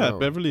 Where's that?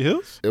 Beverly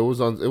Hills? It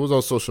was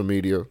on social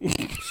media,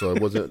 so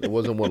it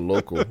wasn't one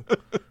local.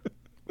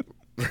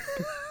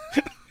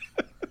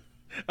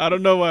 I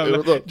don't know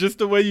why. Just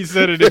the way you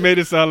said it, it made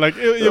it sound like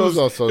it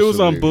was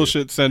on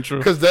Bullshit Central.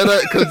 Because then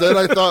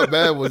I thought,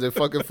 man, was it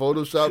fucking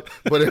Photoshop?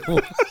 But it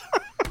was.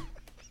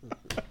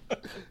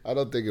 I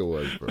don't think it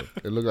was, bro.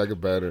 It looked like a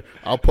banner.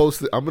 I'll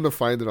post it. I'm gonna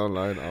find it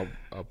online.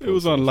 I'll post it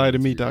was on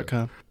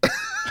lietome.com.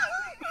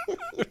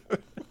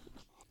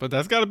 But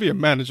that's got to be a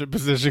manager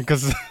position,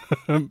 because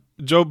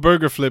Joe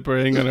Burger Flipper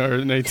ain't gonna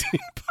earn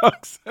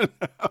 $18 an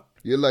hour.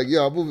 You're like,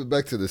 yeah, I'm moving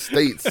back to the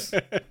States.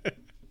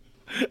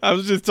 I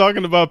was just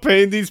talking about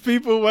paying these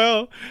people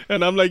well,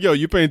 and I'm like, yo,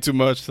 you paying too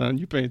much, son.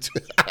 You paying too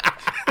much.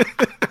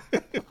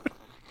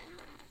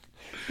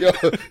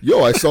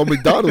 Yo, I saw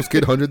McDonald's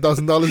get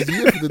 $100,000 a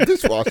year for the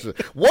dishwasher.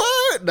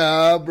 What?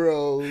 Nah,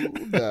 bro.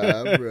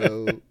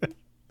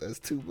 That's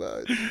too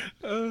much.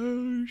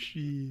 Oh,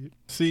 shit.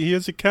 See,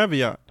 here's a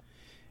caveat.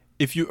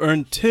 If you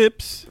earn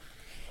tips,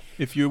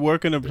 if you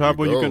work in a job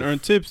where you can earn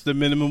tips, the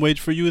minimum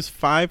wage for you is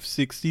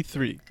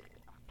 $5.63.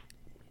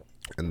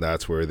 And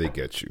that's where they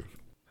get you.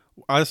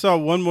 I saw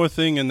one more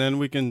thing, and then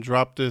we can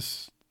drop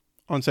this.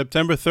 On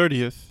September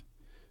 30th,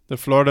 the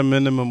Florida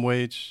minimum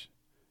wage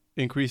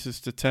increases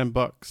to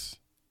 $10,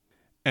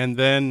 and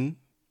then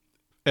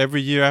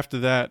every year after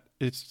that,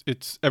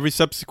 it's every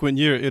subsequent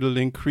year it'll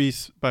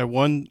increase by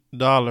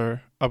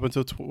 $1 up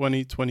until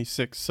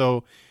 2026.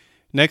 So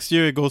next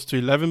year it goes to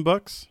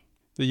 $11.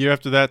 The year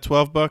after that,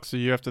 $12. The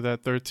year after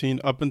that, $13.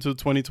 Up until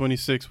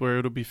 2026, where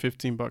it'll be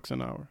 $15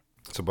 an hour.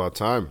 It's about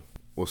time.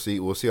 We'll see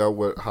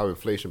how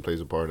inflation plays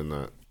a part in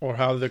that, or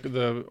how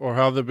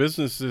the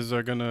businesses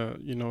are gonna,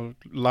 you know,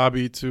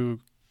 lobby to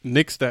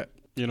nix that.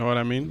 You know what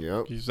I mean?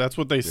 Yep. That's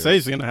what they say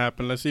is going to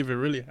happen. Let's see if it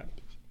really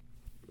happens.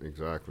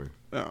 Exactly.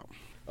 Yeah.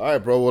 All right,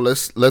 bro. Well,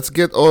 let's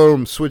get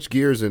switch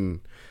gears and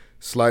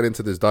slide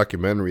into this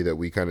documentary that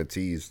we kind of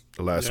teased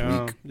last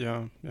week.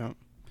 Yeah.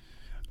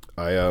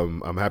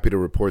 I'm happy to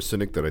report,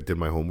 Cynic, that I did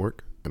my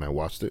homework and I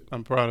watched it.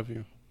 I'm proud of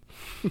you.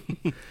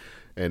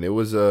 And it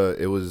was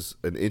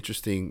an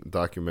interesting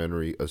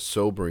documentary, a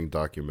sobering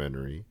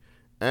documentary,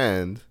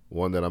 and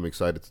one that I'm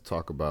excited to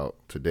talk about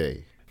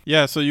today.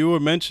 Yeah, so you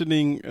were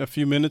mentioning a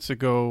few minutes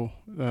ago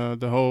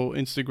the whole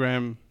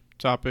Instagram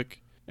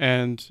topic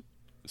and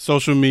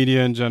social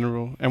media in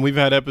general. And we've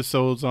had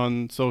episodes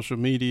on social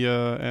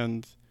media,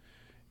 and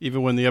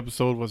even when the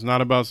episode was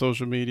not about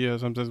social media,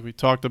 sometimes we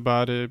talked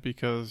about it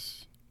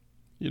because,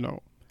 you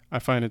know, I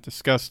find it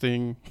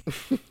disgusting.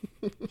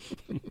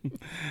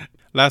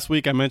 Last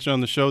week I mentioned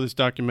on the show this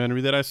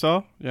documentary that I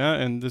saw. Yeah,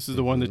 and this is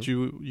the one that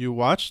you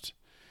watched,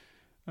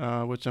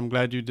 which I'm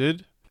glad you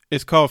did.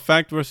 It's called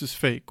Fact versus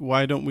Fake.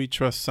 Why don't we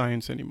trust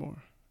science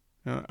anymore?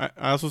 I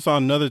also saw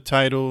another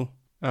title,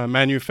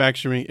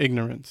 Manufacturing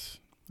Ignorance.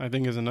 I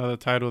think is another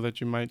title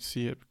that you might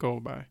see it go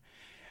by.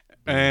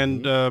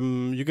 And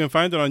you can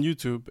find it on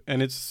YouTube.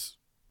 And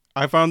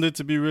I found it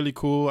to be really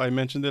cool. I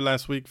mentioned it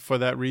last week for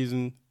that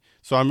reason.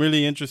 So I'm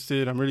really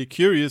interested. I'm really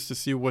curious to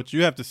see what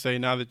you have to say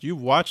now that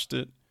you've watched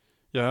it.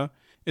 Yeah.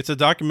 It's a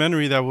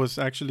documentary that was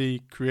actually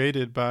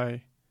created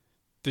by,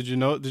 did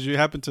you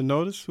happen to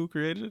notice who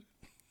created it?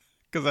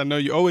 Because I know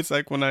you always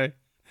like when I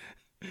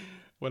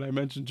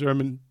mention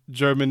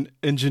German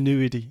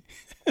ingenuity.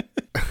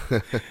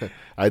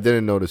 I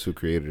didn't notice who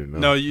created it.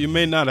 No, you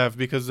may not have,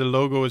 because the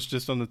logo is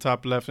just on the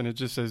top left and it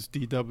just says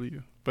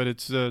DW. But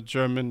it's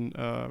German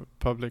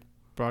public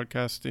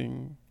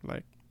broadcasting,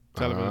 like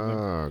television.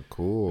 Ah,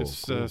 cool. It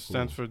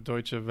stands for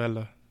Deutsche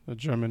Welle, the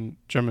German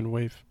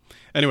wave.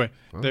 Anyway,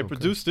 they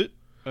produced it.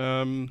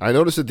 I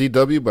noticed the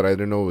DW, but I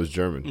didn't know it was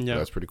German. Yeah,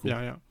 that's pretty cool.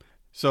 Yeah.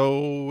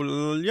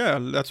 So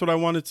that's what I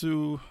wanted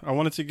to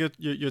get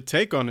your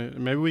take on it.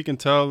 Maybe you can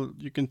tell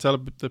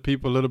the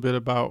people a little bit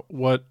about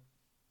what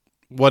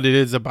it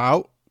is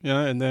about,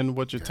 and then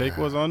what your take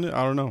was on it.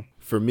 I don't know.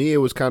 For me, it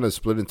was kind of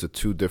split into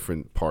two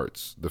different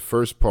parts. The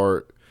first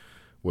part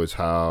was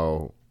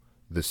how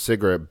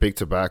the Big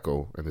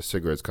Tobacco and the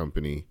cigarettes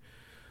company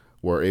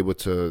were able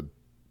to,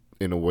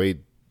 in a way,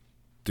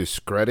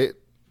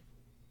 discredit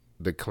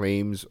the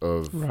claims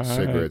of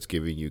cigarettes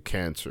giving you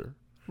cancer.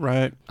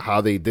 Right.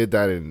 How they did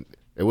that, and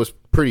it was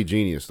pretty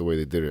genius the way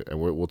they did it, and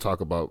we'll talk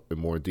about it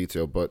more in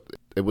detail. But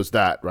it was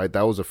that, right?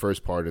 That was the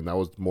first part, and that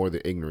was more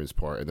the ignorance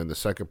part. And then the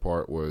second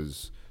part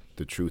was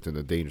the truth and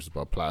the dangers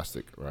about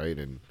plastic, right?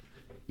 And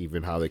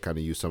even how they kind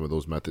of use some of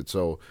those methods.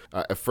 So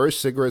at first,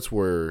 cigarettes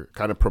were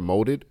kind of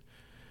promoted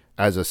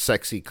as a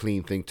sexy,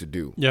 clean thing to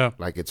do. Yeah.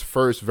 Like its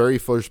very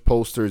first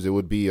posters, it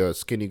would be a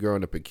skinny girl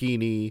in a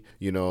bikini,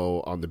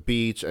 on the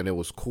beach, and it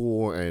was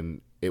cool,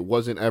 and it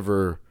wasn't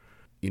ever,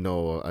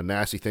 a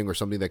nasty thing or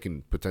something that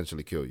can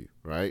potentially kill you,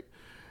 right?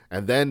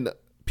 And then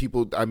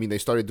people, they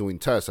started doing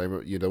tests. I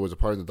remember, there was a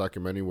part of the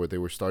documentary where they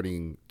were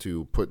starting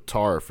to put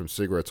tar from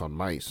cigarettes on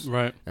mice,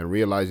 right? And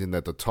realizing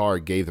that the tar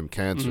gave them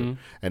cancer.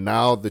 And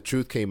now the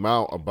truth came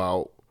out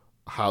about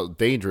how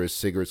dangerous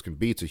cigarettes can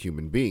be to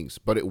human beings,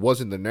 but it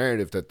wasn't the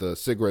narrative that the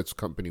cigarettes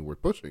company were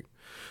pushing.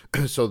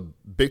 So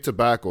Big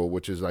Tobacco,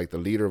 which is like the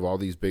leader of all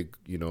these big,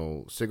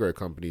 cigarette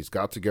companies,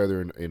 got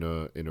together in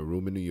a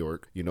room in New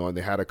York, and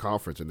they had a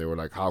conference, and they were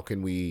like, how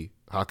can we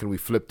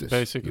flip this?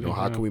 Basically,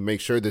 how can we make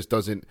sure this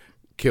doesn't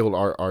kill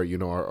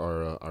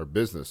our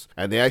business?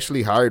 And they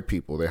actually hired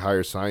people. They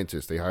hired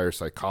scientists. They hired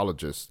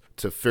psychologists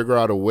to figure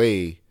out a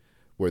way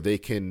where they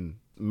can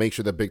make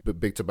sure that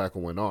big tobacco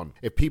went on.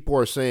 If people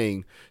are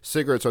saying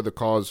cigarettes are the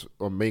cause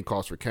or main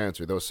cause for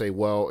cancer, they'll say,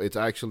 well, it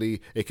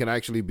can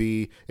actually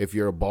be if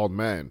you're a bald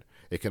man.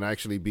 It can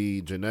actually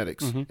be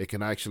genetics. It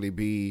can actually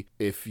be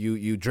if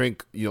you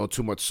drink,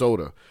 too much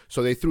soda.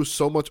 So they threw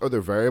so much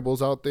other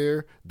variables out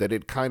there that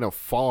it kind of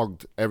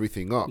fogged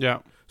everything up. Yeah.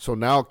 So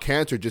now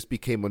cancer just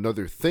became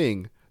another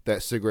thing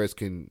that cigarettes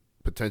can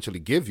potentially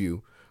give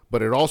you,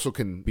 but it also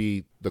can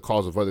be the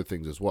cause of other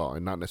things as well,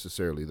 and not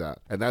necessarily that.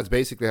 And that's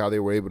basically how they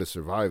were able to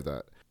survive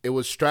that. It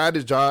was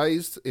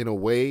strategized in a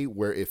way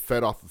where it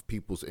fed off of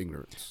people's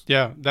ignorance.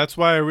 Yeah, that's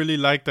why I really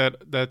like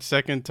that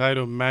second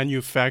title,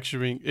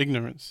 Manufacturing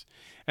Ignorance.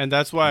 And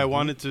that's why I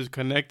wanted to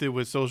connect it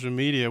with social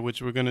media,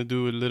 which we're going to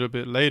do a little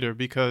bit later,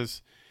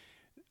 because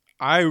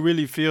I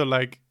really feel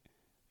like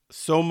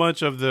so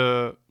much of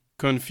the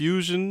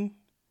confusion,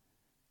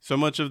 so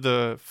much of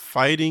the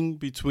fighting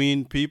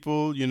between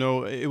people,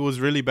 it was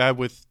really bad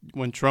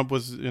when Trump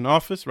was in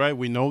office, right?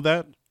 We know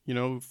that,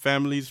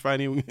 families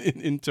fighting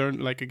in turn,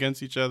 like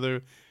against each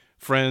other,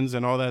 friends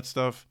and all that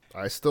stuff.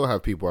 I still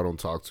have people I don't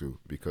talk to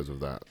because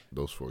of that,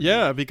 those 4 years.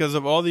 Yeah, because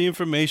of all the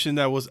information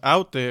that was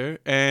out there,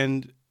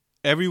 and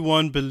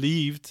everyone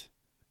believed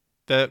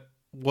that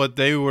what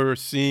they were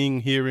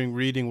seeing, hearing,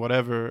 reading,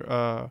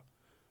 whatever,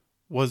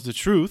 was the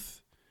truth.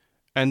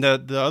 And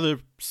that the other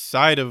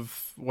side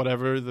of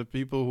whatever, the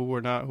people who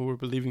were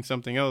believing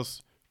something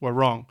else, were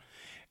wrong.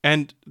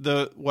 And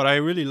what I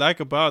really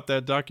like about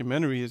that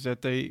documentary is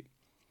that they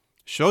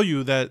show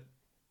you that,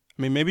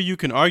 maybe you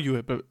can argue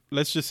it, but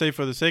let's just say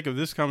for the sake of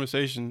this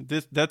conversation,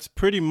 that's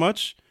pretty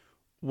much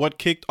what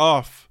kicked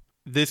off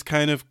this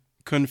kind of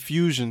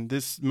confusion,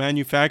 this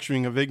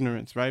manufacturing of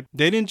ignorance, right?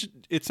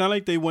 It's not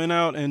like they went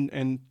out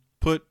and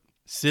put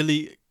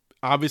silly,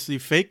 obviously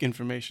fake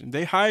information.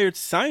 They hired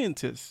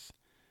scientists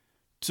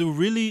to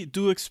really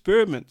do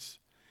experiments,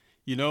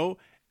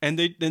 and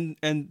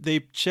they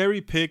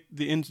cherry picked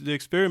the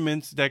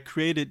experiments that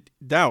created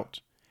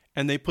doubt,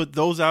 and they put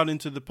those out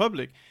into the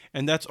public,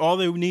 and that's all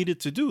they needed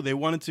to do. They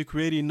wanted to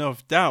create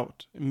enough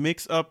doubt,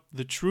 mix up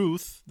the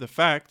truth, the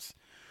facts,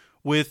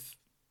 with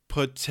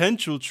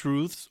potential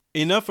truths,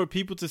 enough for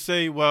people to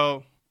say,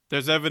 well,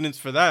 there's evidence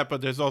for that,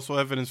 but there's also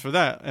evidence for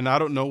that, and I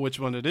don't know which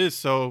one it is,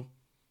 so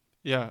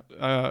yeah,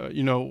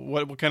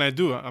 what can I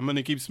do? I'm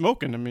gonna keep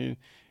smoking. I mean,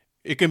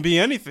 it can be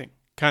anything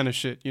kind of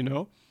shit,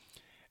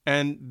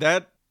 and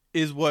that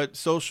is what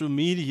social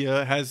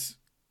media has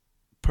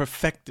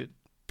perfected,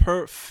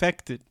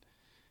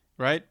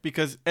 right?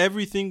 Because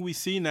everything we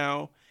see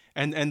now,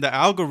 and the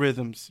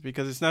algorithms,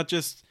 because it's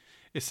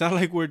not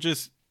like we're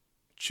just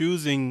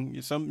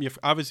choosing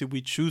obviously we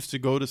choose to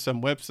go to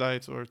some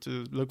websites or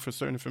to look for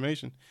certain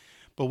information,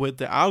 but with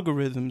the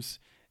algorithms,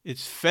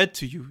 it's fed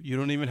to you. You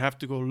don't even have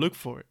to go look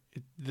for it.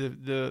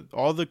 The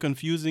all the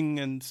confusing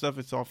and stuff,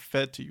 it's all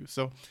fed to you.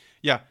 So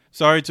yeah,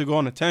 sorry to go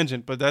on a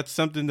tangent, but that's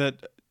something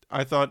that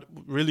I thought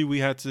really we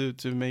had to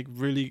make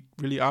really,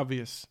 really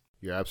obvious.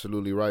 You're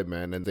absolutely right,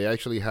 man. And they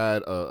actually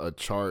had a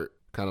chart,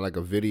 kind of like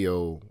a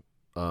video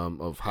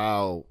of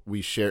how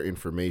we share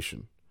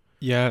information.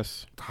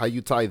 Yes. How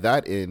you tie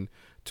that in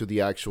to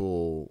the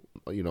actual,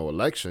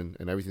 election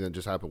and everything that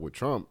just happened with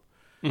Trump.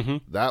 Mm-hmm.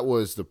 That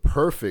was the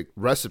perfect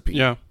recipe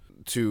yeah.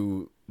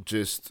 to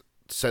just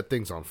set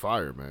things on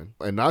fire, man.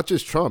 And not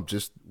just Trump,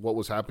 just what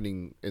was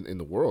happening in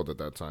the world at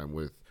that time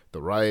with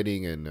the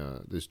rioting and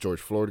this George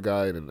Floyd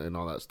guy and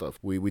all that stuff.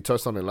 We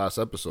touched on it last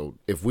episode.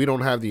 If we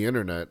don't have the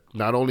internet,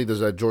 not only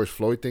does that George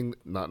Floyd thing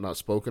not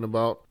spoken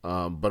about,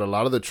 but a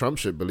lot of the Trump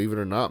shit, believe it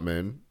or not,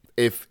 man.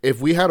 If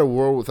we had a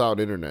world without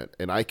internet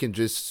and I can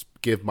just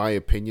give my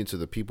opinion to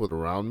the people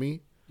around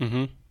me,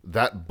 mm-hmm.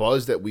 that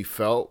buzz that we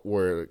felt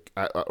where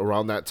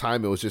around that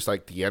time, it was just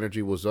like the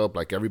energy was up,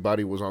 like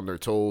everybody was on their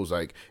toes,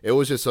 like it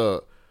was just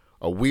a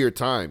weird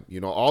time,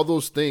 all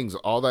those things,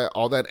 all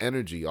that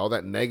energy, all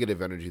that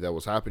negative energy that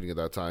was happening at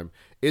that time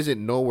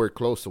isn't nowhere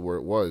close to where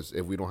it was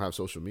if we don't have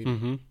social media.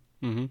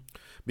 Mm-hmm. Mm-hmm.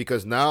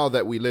 Because now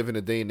that we live in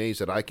a day and age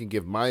that I can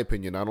give my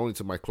opinion not only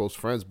to my close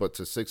friends but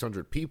to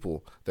 600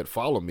 people that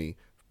follow me,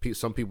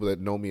 some people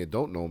that know me and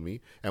don't know me,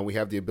 and we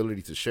have the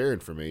ability to share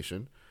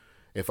information.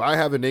 If I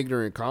have an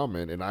ignorant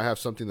comment and I have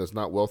something that's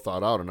not well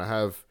thought out,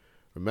 and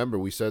remember,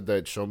 we said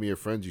that show me your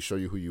friends, you show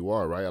you who you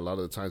are, right? A lot of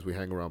the times we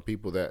hang around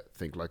people that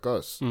think like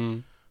us,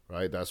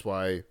 right? That's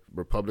why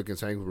Republicans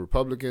hang with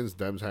Republicans,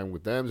 Dems hang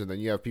with Dems, and then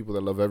you have people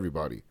that love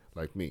everybody,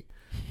 like me.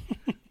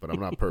 But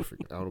I'm not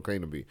perfect. I don't claim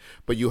to be.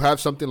 But you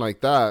have something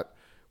like that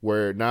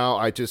where now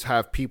I just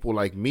have people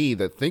like me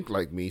that think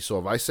like me. So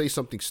if I say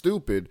something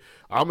stupid,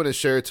 I'm going to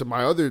share it to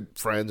my other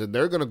friends, and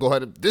they're going to go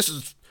ahead and, this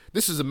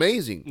is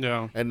amazing.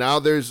 Yeah. And now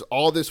there's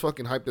all this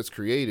fucking hype that's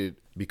created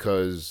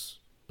because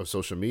of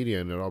social media,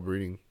 and they're all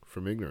breeding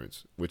from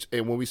ignorance.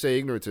 And when we say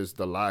ignorance, is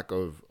the lack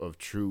of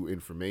true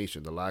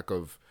information, the lack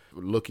of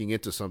looking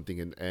into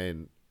something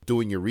and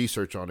doing your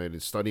research on it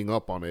and studying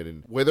up on it.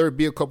 And whether it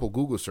be a couple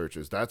Google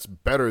searches, that's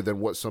better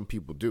than what some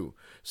people do.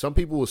 Some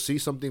people will see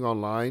something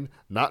online,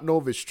 not know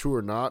if it's true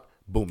or not,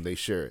 boom, they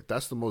share it.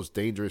 That's the most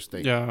dangerous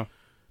thing. Yeah.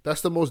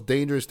 That's the most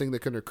dangerous thing that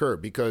can occur,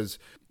 because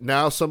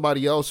now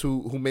somebody else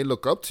who may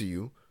look up to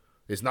you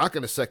is not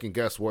going to second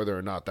guess whether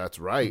or not that's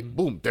right. Mm-hmm.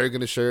 Boom, they're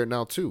going to share it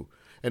now too.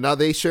 And now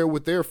they share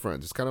with their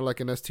friends. It's kind of like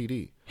an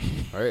STD.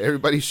 All right,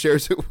 everybody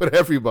shares it with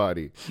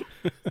everybody.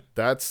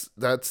 That's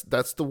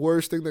the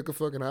worst thing that could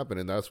fucking happen,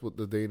 and that's what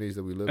the day and age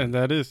that we live in. And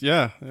that is,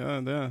 yeah.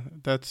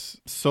 That's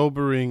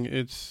sobering.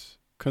 It's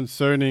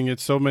concerning.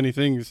 It's so many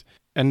things.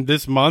 And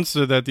this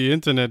monster that the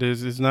internet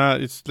is not.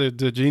 It's the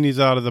genie's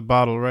out of the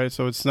bottle, right?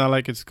 So it's not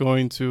like it's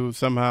going to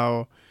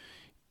somehow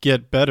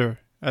get better.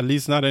 At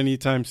least not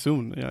anytime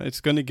soon. Yeah, it's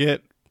going to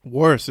get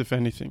worse, if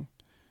anything.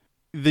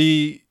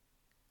 The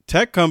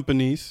tech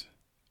companies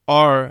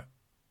are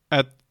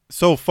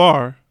so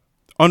far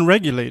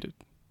unregulated.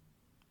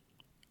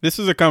 This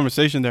is a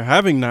conversation they're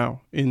having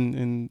now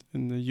in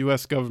the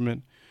U.S.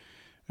 government,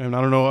 and I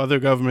don't know, other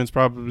governments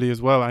probably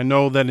as well. I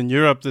know that in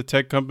Europe, the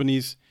tech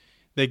companies,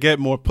 they get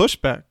more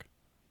pushback,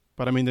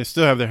 but I mean, they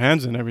still have their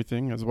hands in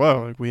everything as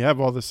well. Like, we have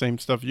all the same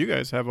stuff you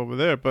guys have over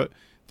there, but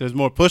there's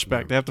more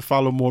pushback. They have to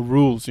follow more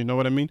rules. You know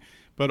what I mean?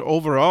 But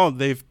overall,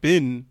 they've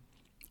been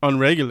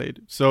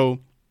unregulated. So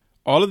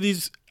all of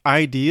these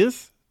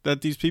ideas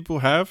that these people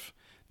have,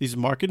 these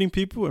marketing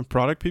people and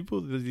product people,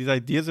 these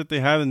ideas that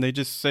they have, and they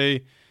just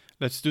say,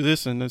 let's do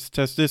this and let's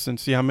test this and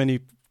see how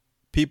many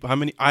people, how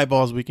many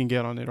eyeballs we can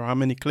get on it or how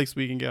many clicks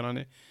we can get on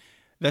it.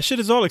 That shit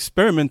is all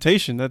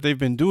experimentation that they've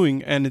been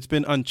doing, and it's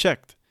been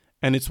unchecked,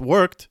 and it's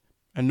worked,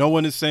 and no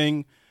one is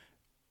saying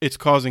it's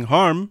causing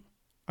harm.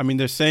 I mean,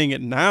 they're saying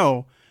it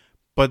now,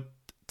 but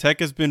tech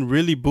has been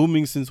really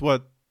booming since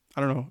early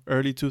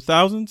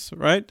 2000s,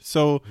 right?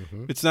 So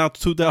It's now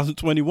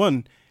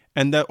 2021.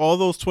 And that all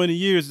those 20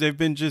 years, they've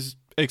been just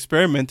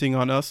experimenting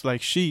on us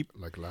like sheep,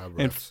 like lab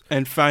rats,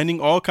 and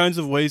finding all kinds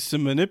of ways to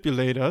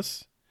manipulate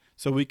us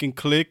so we can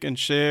click and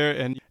share.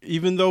 And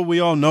even though we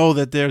all know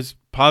that there's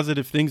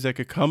positive things that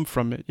could come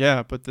from it,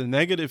 yeah, but the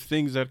negative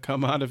things that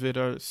come out of it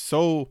are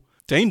so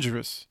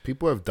dangerous.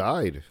 People have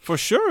died. For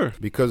sure.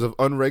 Because of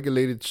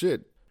unregulated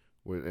shit.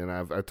 And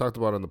I've talked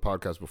about it on the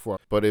podcast before.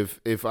 But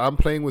if I'm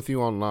playing with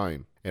you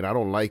online and I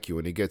don't like you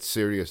and it gets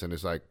serious and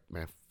it's like,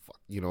 man,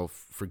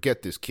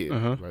 forget this kid,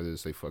 rather than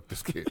say fuck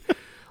this kid.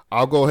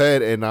 I'll go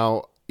ahead and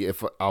I'll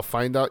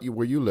find out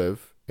where you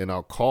live, and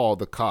I'll call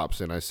the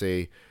cops and I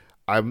say,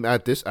 I'm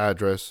at this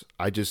address.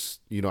 I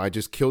just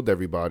killed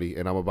everybody,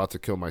 and I'm about to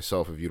kill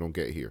myself if you don't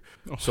get here.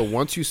 So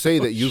once you say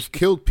that you've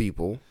killed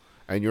people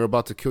and you're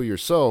about to kill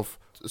yourself,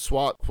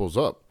 SWAT pulls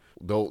up.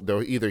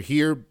 They'll either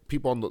hear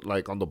people on the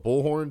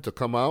bullhorn to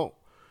come out,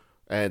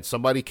 and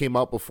somebody came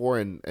out before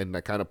and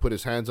kind of put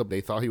his hands up.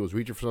 They thought he was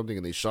reaching for something,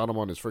 and they shot him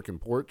on his freaking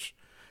porch,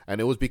 and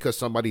it was because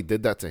somebody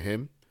did that to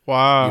him.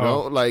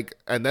 Wow.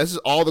 And this is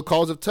all the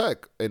cause of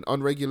tech and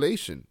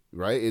unregulation,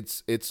 right?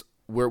 It's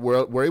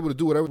we're able to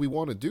do whatever we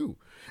want to do,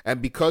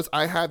 and because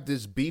I have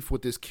this beef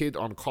with this kid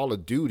on Call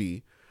of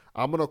Duty,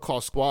 I'm gonna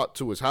call SWAT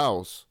to his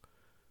house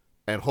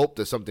and hope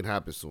that something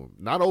happens to him.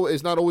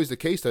 It's not always the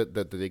case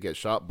that they get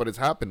shot, but it's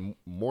happened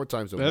more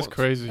times than once. That's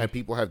crazy. And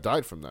people have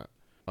died from that.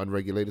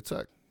 Unregulated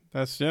tech.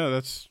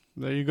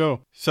 There you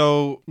go.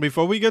 So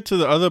before we get to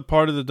the other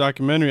part of the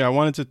documentary, I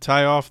wanted to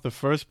tie off the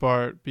first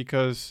part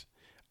because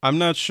I'm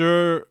not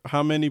sure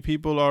how many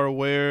people are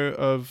aware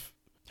of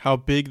how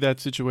big that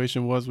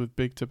situation was with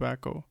big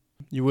tobacco.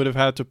 You would have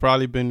had to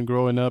probably been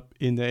growing up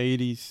in the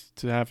 80s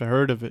to have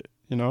heard of it,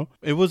 you know?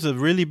 It was a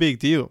really big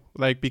deal,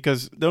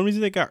 because the only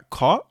reason they got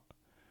caught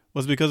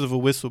was because of a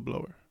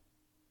whistleblower.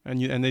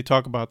 And they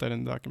talk about that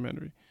in the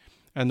documentary.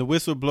 And the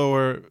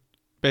whistleblower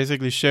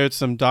basically shared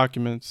some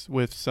documents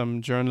with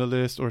some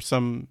journalist or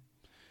some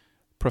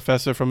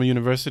professor from a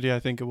university, I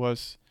think it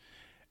was.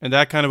 And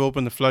that kind of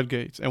opened the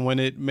floodgates. And when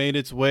it made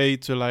its way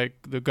to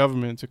the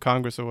government, to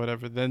Congress or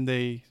whatever, then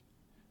they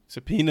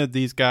subpoenaed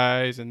these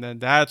guys. And then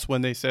that's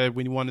when they said,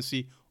 we want to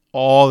see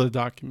all the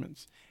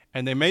documents.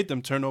 And they made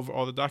them turn over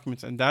all the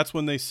documents. And that's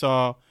when they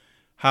saw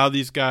how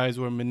these guys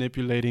were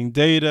manipulating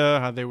data,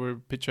 how they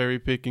were cherry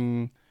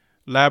picking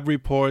lab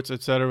reports,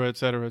 et cetera, et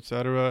cetera, et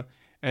cetera.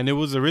 And it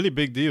was a really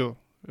big deal.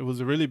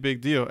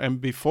 And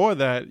before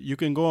that, you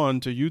can go on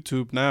to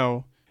YouTube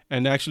now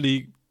and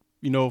actually,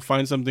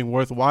 find something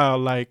worthwhile,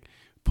 like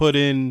put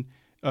in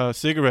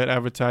cigarette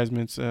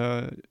advertisements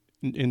in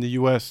the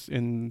U.S.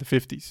 in the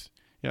 50s.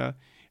 Yeah.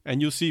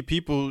 And you'll see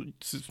people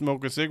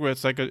smoking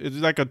cigarettes on the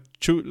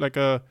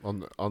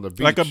beach,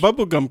 like a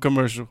bubblegum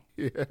commercial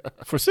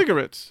for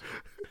cigarettes.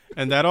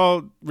 And that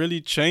all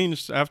really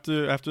changed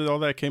after all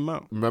that came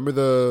out.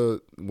 Remember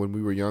when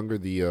we were younger,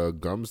 the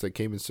gums that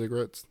came in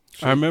cigarettes?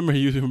 I remember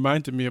you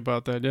reminded me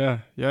about that. Yeah,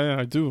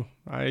 I do.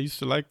 I used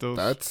to like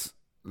those.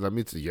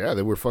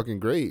 They were fucking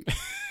great.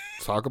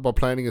 Talk about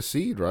planting a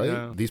seed, right?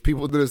 Yeah. These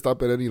people didn't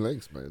stop at any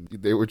lengths, man.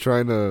 They were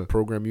trying to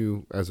program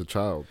you as a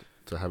child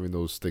to having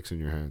those sticks in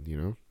your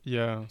hand,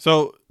 Yeah.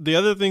 So the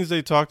other things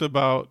they talked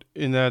about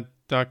in that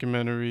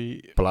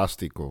documentary.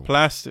 Plastic.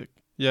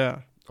 Yeah.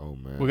 Oh,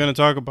 man. We're going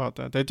to talk about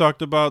that. They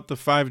talked about the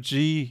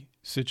 5G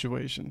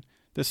situation.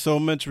 There's so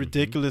much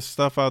ridiculous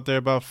stuff out there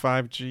about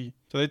 5G.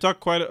 So they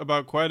talk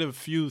about quite a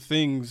few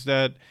things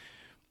that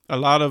a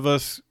lot of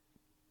us,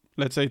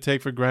 let's say,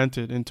 take for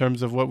granted in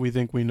terms of what we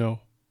think we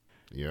know.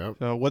 Yeah.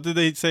 So what did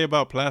they say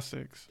about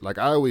plastics? I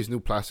always knew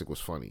plastic was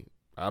funny.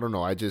 I don't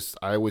know. I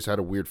always had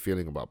a weird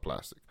feeling about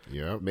plastic.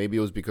 Yeah. Maybe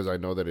it was because I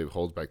know that it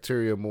holds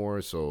bacteria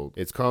more. So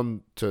it's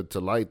come to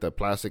light that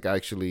plastic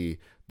actually,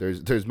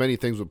 there's many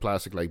things with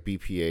plastic like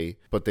BPA,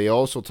 but they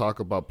also talk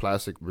about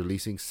plastic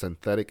releasing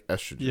synthetic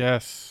estrogen.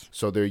 Yes.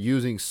 So they're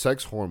using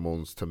sex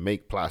hormones to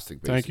make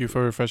plastic, basically. Thank you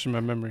for refreshing my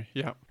memory.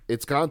 Yeah.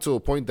 It's gone to a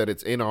point that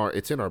it's in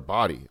our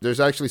body. There's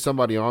actually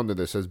somebody on there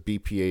that says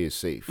BPA is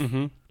safe.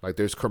 Mm-hmm.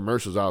 There's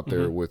commercials out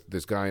there with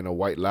this guy in a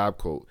white lab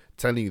coat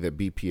telling you that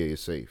BPA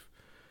is safe.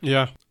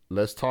 Yeah.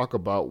 Let's talk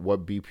about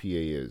what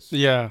BPA is.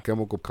 Yeah.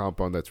 Chemical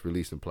compound that's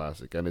released in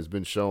plastic. And it's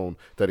been shown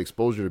that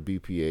exposure to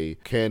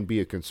BPA can be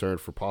a concern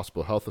for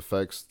possible health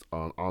effects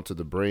onto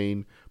the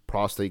brain,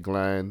 prostate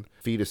gland,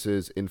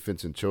 fetuses,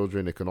 infants, and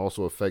children. It can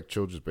also affect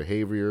children's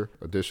behavior.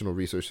 Additional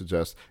research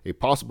suggests a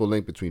possible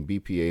link between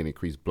BPA and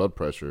increased blood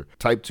pressure,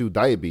 type 2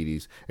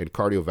 diabetes, and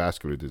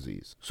cardiovascular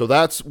disease. So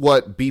that's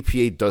what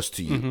BPA does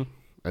to you. Mm-hmm.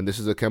 And this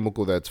is a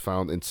chemical that's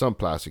found in some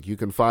plastic. You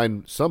can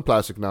find some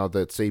plastic now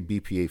that say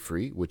BPA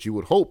free, which you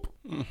would hope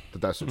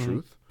that that's the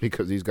truth,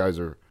 because these guys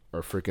are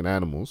freaking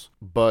animals.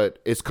 But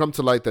it's come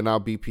to light that now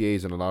BPA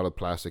is in a lot of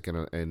plastic,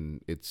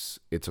 and it's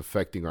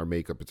affecting our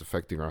makeup, it's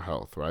affecting our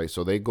health, right?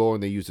 So they go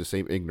and they use the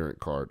same ignorant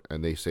card,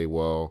 and they say,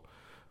 well,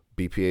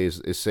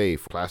 BPA is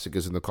safe. Plastic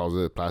isn't the cause of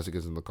it. Plastic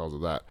isn't the cause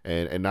of that.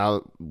 And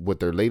now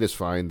with their latest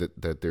find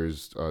that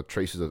there's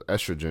traces of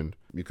estrogen,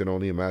 you can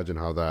only imagine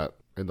how that,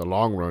 in the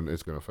long run,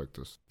 it's going to affect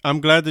us.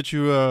 I'm glad that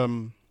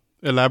you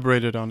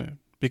elaborated on it,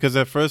 because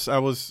at first I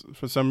was,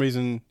 for some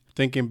reason,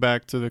 thinking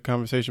back to the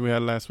conversation we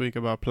had last week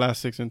about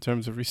plastics in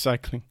terms of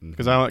recycling,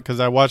 because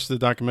I watched the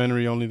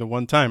documentary only the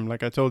one time,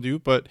 like I told you.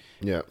 But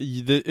yeah,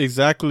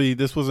 exactly,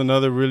 this was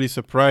another really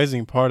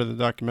surprising part of the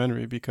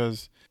documentary,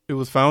 because it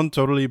was found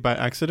totally by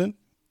accident.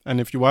 And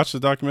if you watch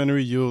the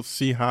documentary, you'll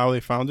see how they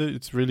found it.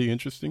 It's really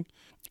interesting.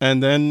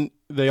 And then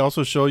they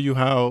also show you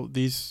how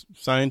these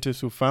scientists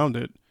who found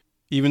it,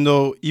 even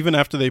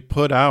after they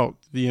put out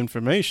the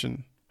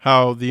information,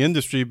 how the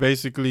industry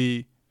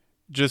basically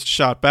just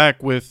shot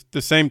back with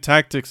the same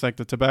tactics like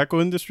the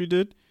tobacco industry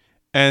did.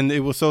 And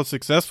it was so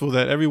successful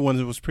that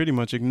everyone was pretty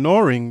much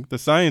ignoring the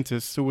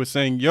scientists who were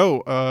saying,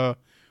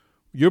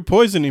 you're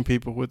poisoning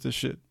people with this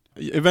shit.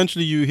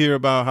 Eventually you hear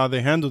about how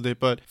they handled it.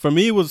 But for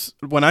me, it was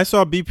when I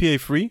saw BPA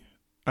free,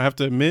 I have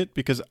to admit,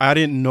 because I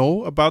didn't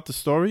know about the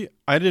story,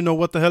 I didn't know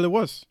what the hell it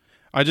was.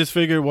 I just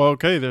figured, well,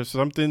 okay, there's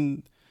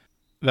something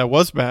that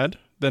was bad.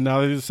 Then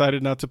now they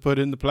decided not to put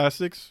in the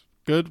plastics.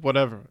 Good,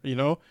 whatever, you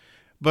know.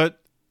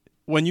 But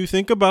when you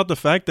think about the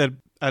fact that,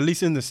 at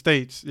least in the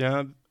States,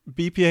 yeah,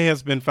 BPA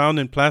has been found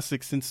in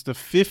plastic since the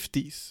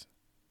 50s.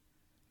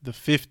 The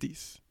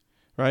 50s,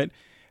 right?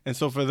 And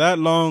so for that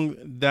long,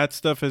 that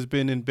stuff has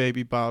been in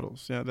baby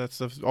bottles. Yeah, that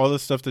stuff, all the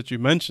stuff that you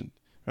mentioned,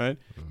 right?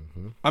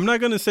 Mm-hmm. I'm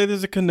not going to say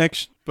there's a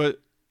connection,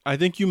 but I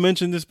think you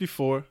mentioned this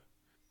before,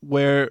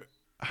 where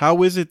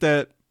how is it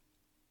that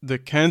the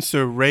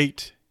cancer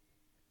rate,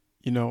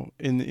 you know,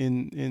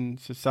 in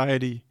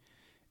society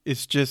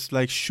is just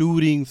like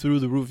shooting through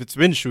the roof? It's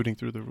been shooting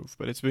through the roof,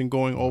 but it's been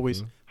going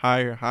always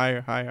higher.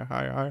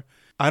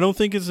 I don't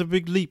think it's a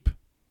big leap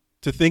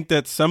to think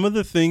that some of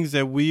the things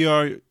that we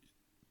are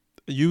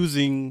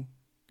using,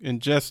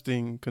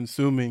 ingesting,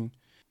 consuming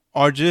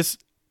are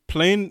just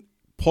plain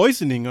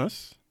poisoning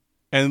us,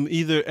 and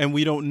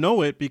we don't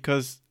know it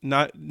because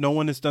no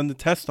one has done the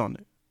test on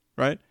it,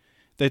 right?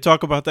 They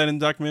talk about that in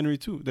the documentary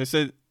too. They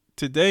said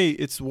today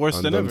it's worse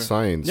than ever. Undone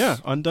science. Yeah,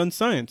 undone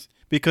science.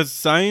 Because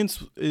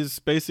science is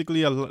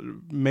basically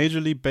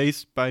majorly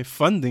based by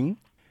funding,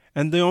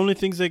 and the only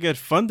things that get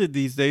funded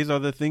these days are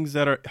the things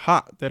that are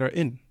hot, that are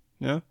in.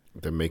 Yeah,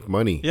 that make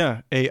money.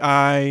 Yeah,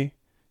 AI,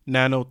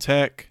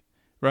 nanotech,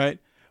 right?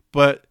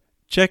 But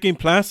checking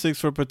plastics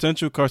for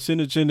potential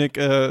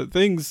carcinogenic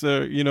things,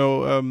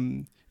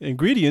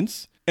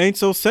 ingredients, ain't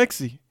so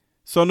sexy.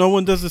 So no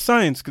one does the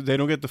science because they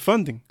don't get the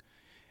funding.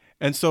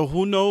 And so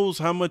who knows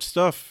how much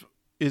stuff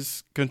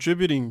is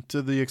contributing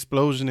to the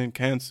explosion in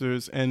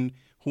cancers and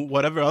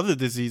whatever other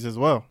disease as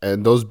well.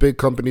 And those big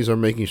companies are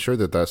making sure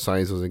that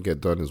science doesn't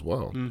get done as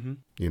well. Mm-hmm.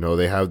 You know,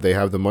 they have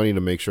the money to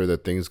make sure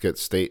that things get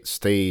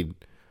stayed,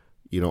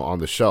 you know, on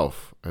the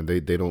shelf, and they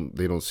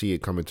don't see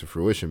it coming to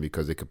fruition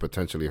because it could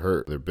potentially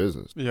hurt their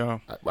business. Yeah,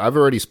 I've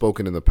already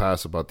spoken in the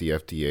past about the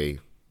FDA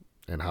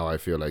and how I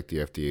feel like the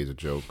FDA is a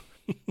joke,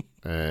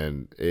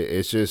 and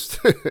it's just.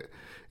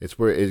 It's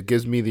where it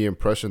gives me the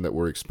impression that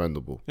we're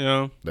expendable.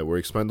 Yeah. That we're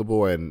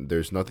expendable, and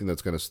there's nothing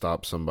that's going to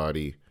stop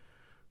somebody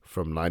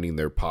from lining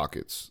their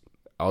pockets.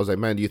 I was like,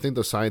 man, do you think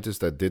the scientists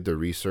that did the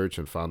research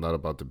and found out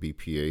about the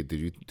BPA,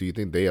 do you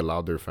think they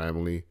allowed their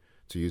family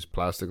to use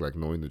plastic, like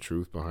knowing the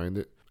truth behind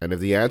it? And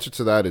if the answer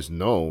to that is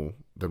no,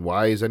 then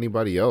why is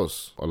anybody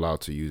else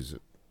allowed to use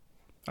it?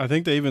 I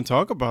think they even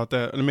talk about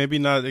that, and maybe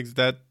not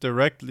that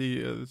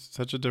directly,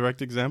 such a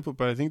direct example,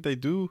 but I think they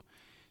do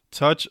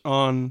touch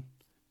on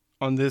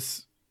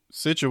this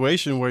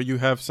situation where you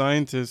have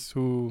scientists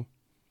who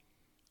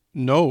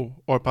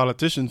know, or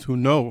politicians who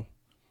know,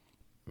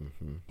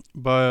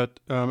 but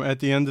at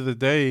the end of the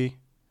day,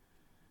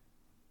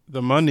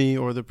 the money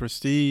or the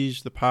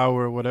prestige, the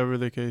power, whatever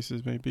the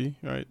cases may be,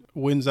 right,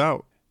 wins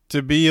out.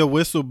 To be a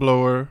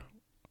whistleblower,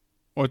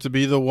 or to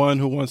be the one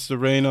who wants to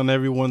rain on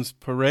everyone's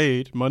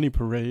money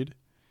parade,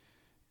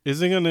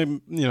 isn't gonna,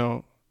 you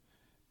know,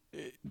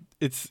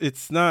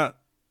 it's not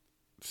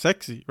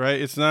sexy,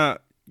 right? It's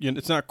not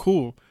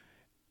cool.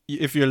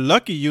 If you're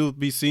lucky, you'll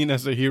be seen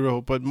as a hero,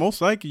 but most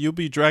likely you'll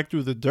be dragged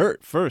through the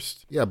dirt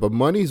first. Yeah, but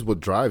money's what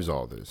drives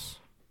all this.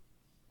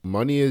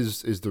 Money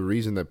is the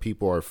reason that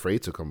people are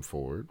afraid to come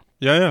forward.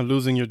 Yeah,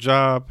 losing your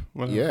job.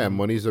 Whatever. Yeah,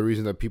 money's the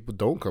reason that people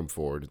don't come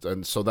forward.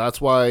 And so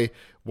that's why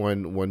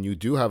when you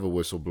do have a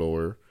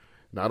whistleblower,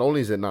 not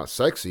only is it not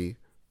sexy,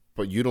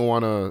 but you don't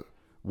want to,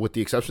 with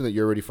the exception that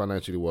you're already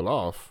financially well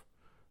off,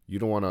 you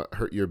don't want to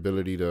hurt your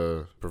ability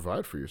to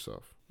provide for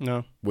yourself.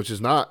 No. Which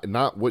is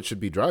not what should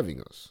be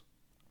driving us.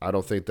 I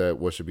don't think that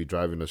what should be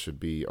driving us should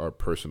be our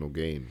personal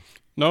gain.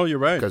 No, you're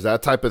right. Because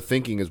that type of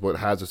thinking is what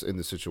has us in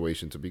the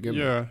situation to begin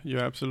with. Yeah,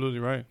 you're absolutely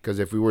right. Because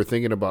if we were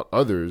thinking about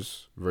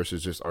others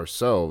versus just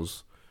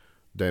ourselves,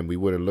 then we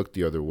wouldn't look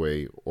the other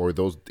way, or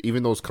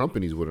even those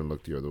companies wouldn't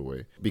look the other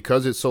way.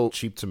 Because it's so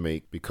cheap to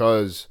make,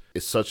 because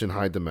it's such in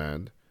high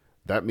demand,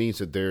 that means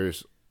that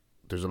there's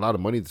a lot of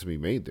money to be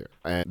made there.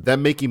 And that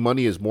making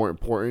money is more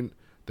important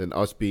than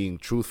us being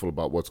truthful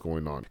about what's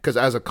going on. Because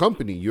as a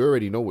company, you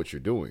already know what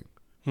you're doing.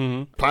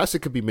 Mm-hmm.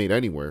 Plastic could be made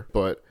anywhere,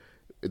 but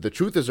the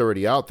truth is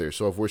already out there.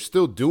 So if we're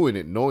still doing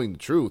it, knowing the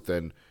truth,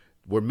 then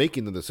we're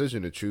making the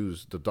decision to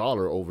choose the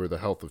dollar over the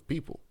health of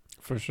people.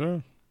 For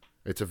sure.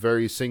 It's a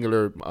very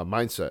singular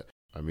mindset.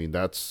 I mean,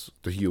 that's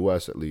the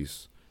U.S., at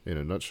least, in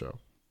a nutshell.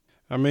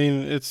 I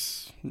mean,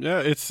 it's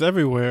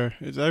everywhere.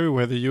 It's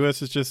everywhere. The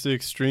U.S. is just the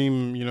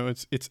extreme,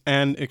 it's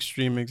an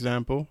extreme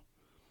example.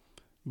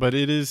 But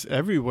it is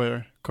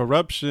everywhere.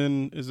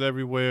 Corruption is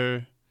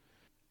everywhere.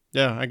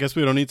 Yeah, I guess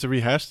we don't need to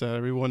rehash that.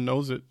 Everyone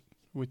knows it.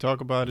 We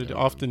talk about it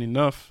often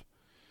enough.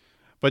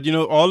 But,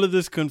 all of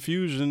this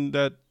confusion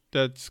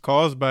that's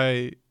caused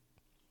by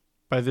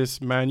this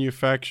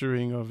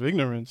manufacturing of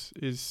ignorance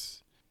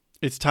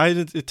it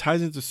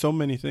ties into so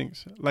many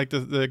things. Like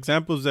the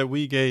examples that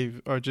we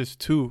gave are just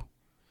two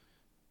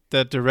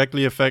that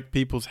directly affect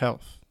people's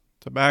health.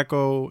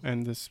 Tobacco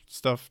and this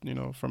stuff,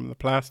 from the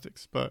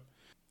plastics. But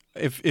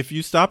if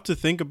you stop to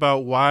think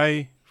about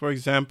why, for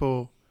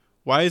example,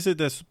 why is it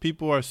that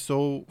people are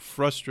so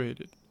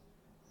frustrated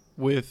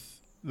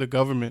with the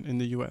government in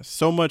the U.S.,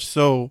 so much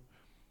so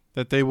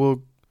that they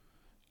will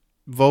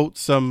vote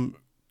some,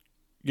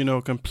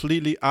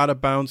 completely out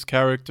of bounds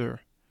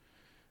character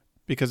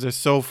because they're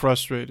so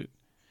frustrated,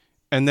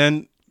 and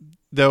then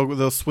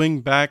they'll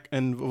swing back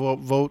and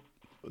vote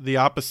the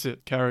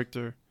opposite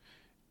character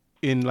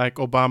in like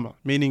Obama,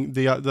 meaning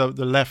the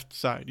left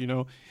side.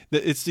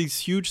 It's these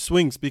huge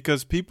swings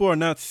because people are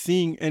not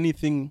seeing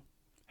anything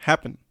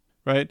happen,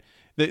 right?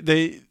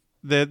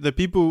 The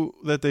people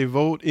that they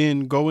vote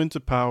in go into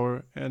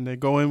power, and they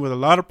go in with a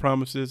lot of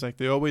promises like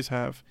they always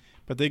have,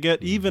 but they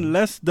get even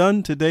less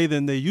done today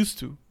than they used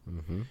to.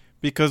 Mm-hmm.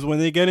 Because when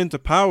they get into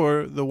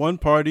power, the one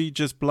party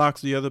just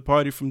blocks the other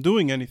party from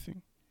doing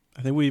anything.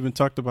 I think we even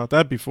talked about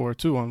that before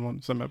too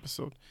on some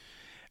episode.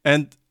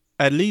 And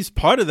at least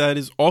part of that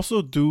is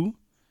also due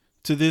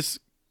to this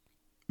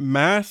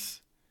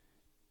mass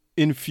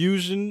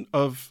infusion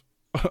of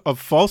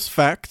false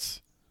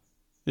facts,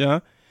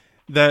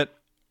 that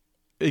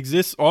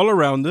exists all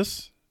around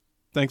us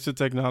thanks to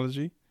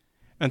technology.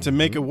 And to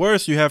make it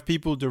worse, you have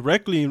people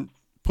directly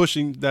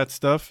pushing that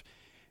stuff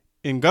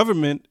in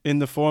government in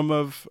the form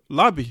of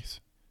lobbies,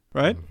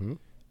 right? Mm-hmm.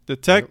 The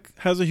tech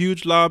has a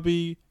huge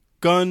lobby.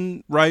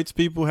 Gun rights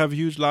people have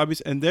huge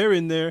lobbies, and they're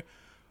in there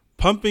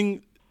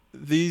pumping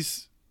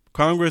these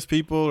Congress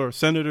people or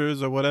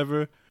senators or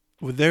whatever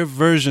with their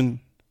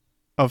version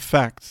of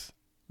facts,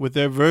 with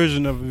their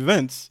version of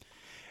events.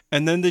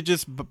 And then they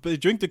just they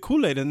drink the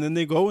Kool-Aid, and then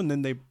they go and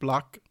then they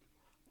block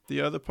the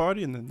other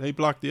party, and then they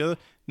block the other.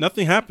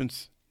 Nothing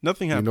happens.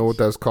 Nothing happens. You know what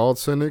that's called,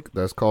 Cynic?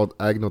 That's called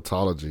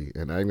agnotology.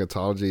 And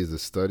agnotology is the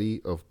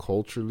study of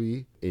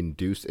culturally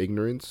induced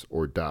ignorance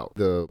or doubt.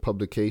 The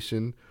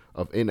publication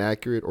of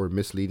inaccurate or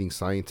misleading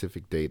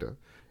scientific data.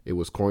 It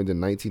was coined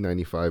in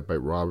 1995 by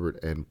Robert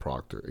N.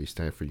 Proctor, a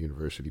Stanford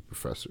University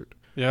professor.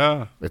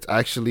 Yeah. It's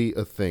actually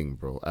a thing,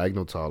 bro.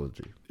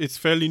 Agnotology. It's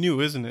fairly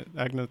new, isn't it?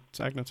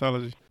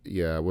 Agnotology.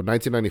 Yeah, well,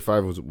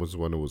 1995 was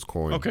when it was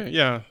coined. Okay,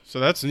 yeah. So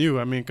that's new,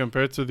 I mean,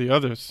 compared to the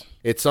others.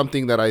 It's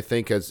something that I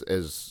think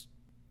has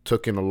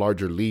taken a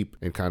larger leap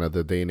in kind of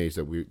the day and age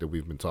that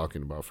we've been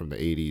talking about, from the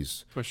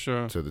 80s for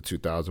sure to the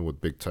 2000s with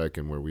big tech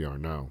and where we are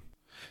now.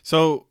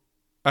 So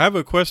I have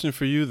a question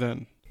for you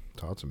then.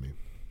 Talk to me.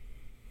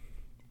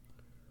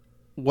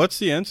 What's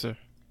the answer?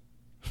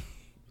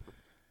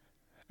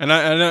 And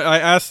I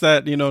asked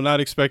that, not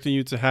expecting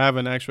you to have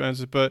an actual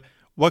answer, but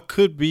what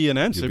could be an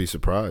answer? You'd be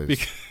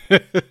surprised.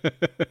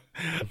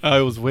 I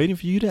was waiting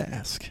for you to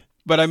ask.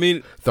 But I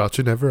mean, thought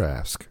you'd never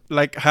ask.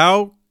 Like,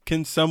 how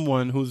can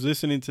someone who's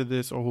listening to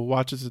this or who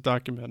watches the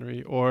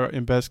documentary, or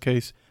in best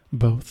case,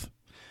 both,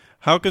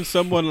 how can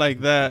someone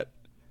like that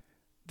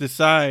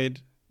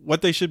decide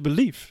what they should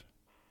believe?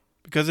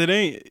 Because it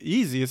ain't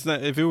easy. It's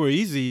not. If it were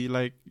easy,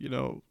 like,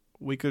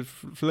 we could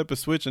flip a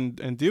switch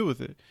and deal with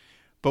it.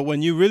 But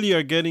when you really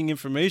are getting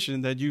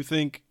information that you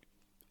think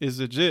is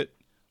legit,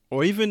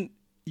 or even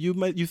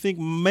you think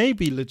may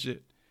be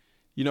legit,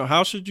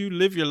 how should you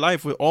live your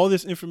life with all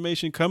this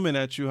information coming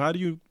at you? How do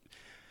you?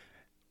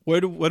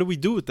 What do we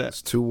do with that?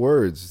 It's 2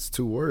 words.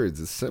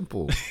 It's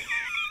simple.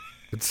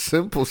 It's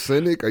simple,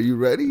 Cynic. Are you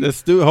ready?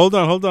 Let's do it. Hold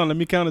on. Let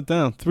me count it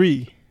down.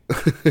 3,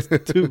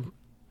 2,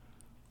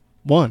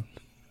 1.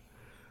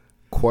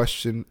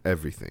 Question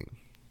everything.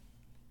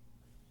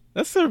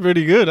 That's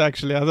pretty good,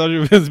 actually. I thought you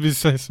were going to be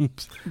saying some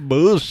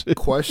bullshit.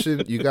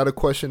 You got to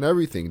question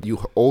everything. You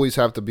always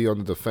have to be on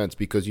the defense,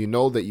 because you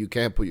know that you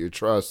can't put your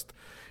trust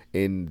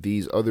in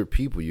these other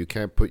people. You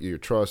can't put your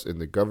trust in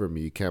the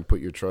government. You can't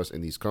put your trust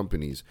in these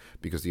companies,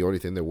 because the only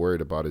thing they're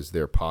worried about is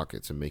their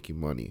pockets and making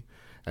money.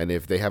 And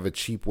if they have a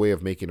cheap way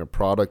of making a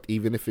product,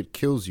 even if it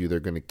kills you,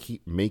 they're going to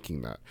keep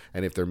making that.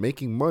 And if they're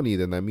making money,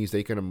 then that means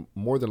they can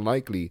more than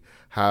likely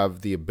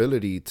have the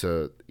ability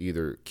to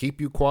either keep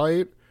you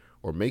quiet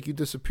or make you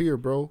disappear,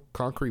 bro.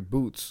 Concrete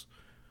boots.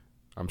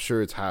 I'm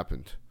sure it's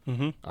happened.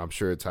 Mm-hmm. I'm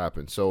sure it's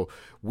happened. So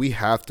we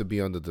have to be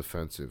on the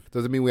defensive.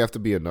 Doesn't mean we have to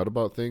be a nut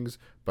about things,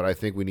 but I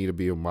think we need to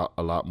be a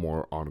lot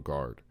more on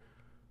guard.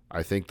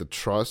 I think the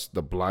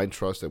blind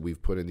trust that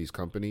we've put in these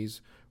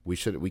companies, we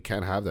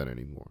can't have that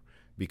anymore,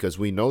 because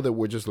we know that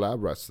we're just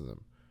lab rats to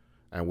them,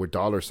 and we're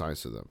dollar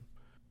signs to them.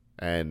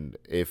 And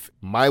if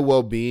my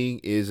well-being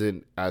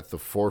isn't at the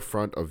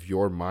forefront of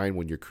your mind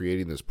when you're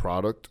creating this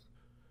product,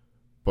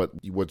 but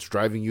what's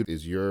driving you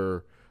is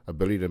your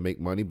ability to make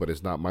money, but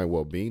it's not my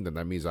well-being, then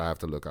that means I have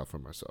to look out for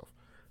myself.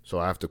 So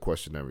I have to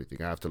question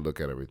everything. I have to look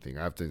at everything.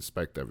 I have to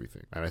inspect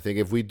everything. And I think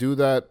if we do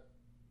that,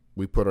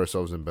 we put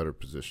ourselves in better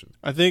position.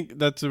 I think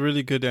that's a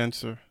really good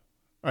answer.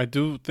 I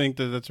do think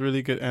that that's a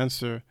really good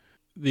answer.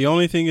 The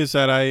only thing is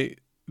that I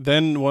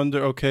then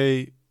wonder,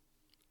 okay,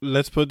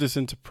 let's put this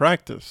into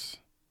practice.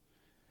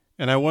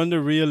 And I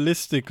wonder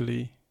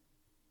realistically,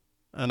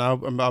 and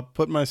I'll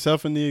put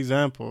myself in the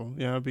example,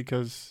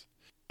 because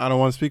I don't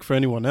want to speak for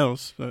anyone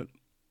else, but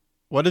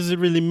what does it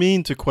really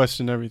mean to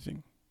question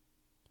everything?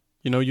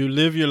 You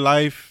live your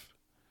life.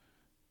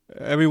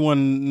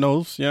 Everyone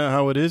knows,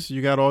 how it is.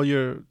 You got all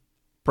your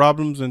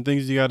problems and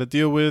things you got to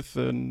deal with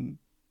and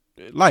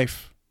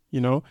life,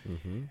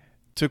 Mm-hmm.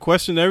 To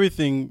question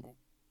everything,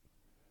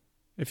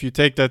 if you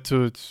take that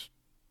to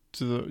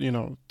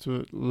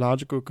a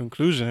logical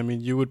conclusion, I mean,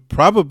 you would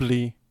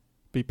probably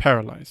be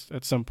paralyzed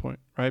at some point,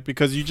 right?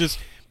 Because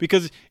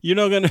you're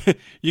not gonna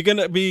you're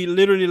gonna be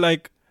literally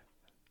like,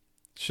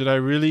 should I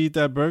really eat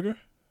that burger?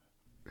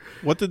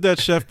 What did that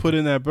chef put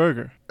in that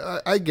burger?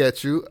 I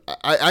get you.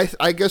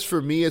 I guess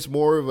for me, it's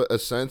more of a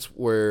sense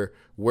where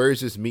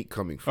is this meat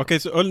coming from? Okay,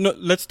 so no,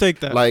 let's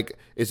take that. Like,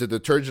 is the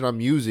detergent I'm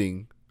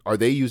using? Are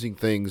they using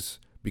things,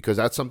 because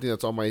that's something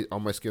that's on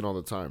my skin all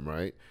the time,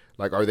 right?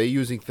 Like, are they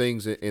using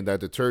things in that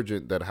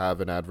detergent that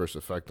have an adverse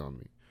effect on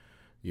me?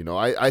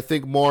 I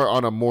think more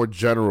on a more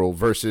general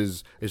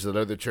versus is the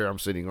leather chair I'm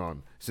sitting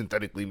on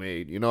synthetically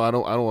made. I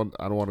don't want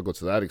to go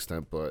to that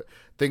extent, but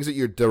things that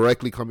you're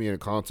directly coming in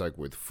contact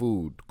with,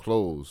 food,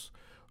 clothes,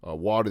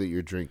 water that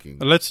you're drinking.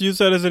 Let's use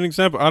that as an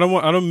example. I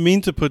don't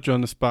mean to put you on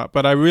the spot,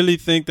 but I really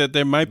think that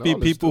there might be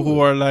people who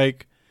are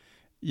like,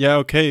 yeah,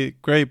 okay,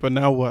 great, but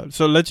now what?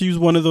 So let's use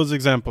one of those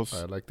examples.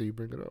 I like that you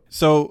bring it up.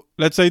 So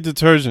let's say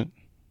detergent,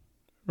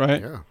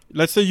 right? Yeah.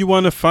 Let's say you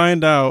want to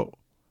find out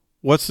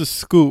what's the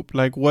scoop,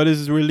 like what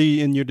is really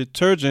in your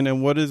detergent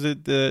and what is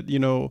it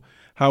that,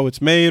 how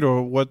it's made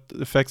or what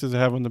effects does it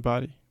have on the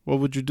body. What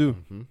would you do?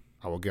 Mm-hmm.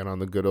 I will get on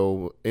the good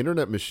old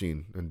internet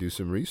machine and do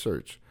some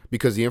research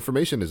because the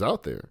information is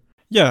out there.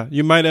 Yeah,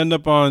 you might end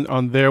up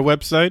on their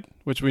website,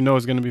 which we know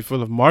is going to be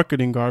full of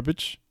marketing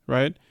garbage,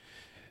 right?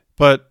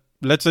 But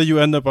let's say you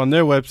end up on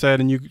their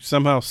website and you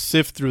somehow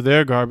sift through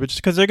their garbage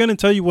because they're going to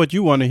tell you what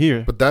you want to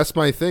hear. But that's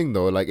my thing,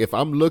 though. Like, if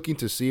I'm looking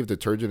to see if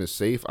detergent is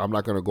safe, I'm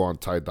not going to go on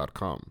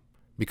Tide.com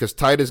because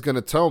Tide is going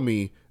to tell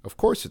me, of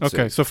course it's safe.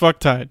 Okay, so fuck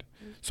Tide.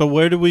 So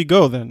where do we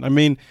go then? I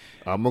mean,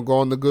 I'm going to go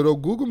on the good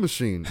old Google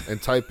machine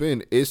and type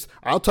in,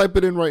 I'll type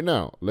it in right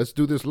now. Let's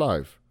do this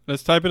live.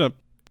 Let's type it up.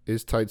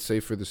 Is Tide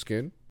safe for the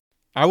skin?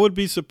 I would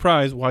be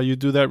surprised while you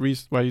do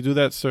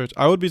that search.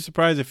 I would be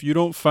surprised if you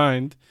don't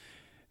find,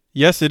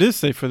 yes, it is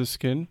safe for the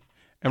skin.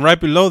 And right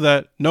below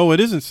that, no, it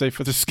isn't safe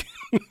for the skin.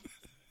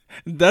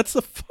 That's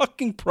a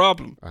fucking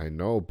problem. I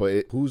know,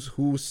 but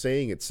who's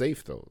saying it's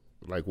safe, though?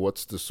 Like,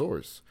 what's the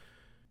source?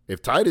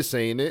 If Tide is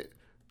saying it,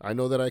 I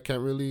know that I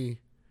can't really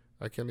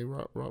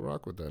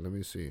rock with that. Let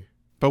me see.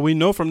 But we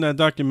know from that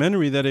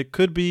documentary that it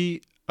could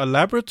be a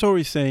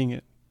laboratory saying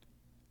it.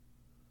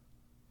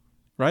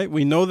 Right?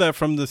 We know that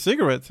from the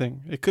cigarette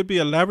thing. It could be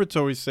a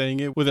laboratory saying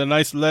it with a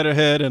nice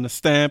letterhead and a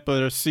stamp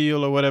or a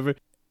seal or whatever.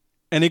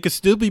 And it could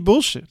still be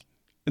bullshit.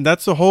 And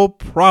that's the whole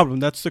problem.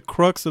 That's the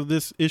crux of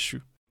this issue.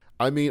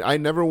 I mean, I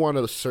never want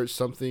to search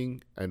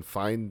something and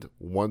find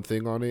one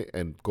thing on it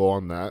and go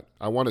on that.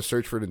 I want to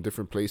search for it in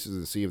different places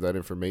and see if that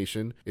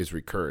information is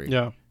recurring.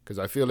 Yeah. Because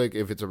I feel like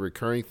if it's a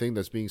recurring thing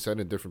that's being said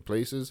in different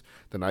places,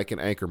 then I can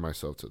anchor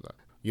myself to that.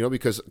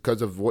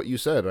 Because of what you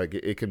said, like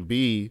it can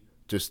be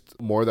just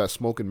more of that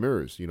smoke and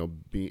mirrors,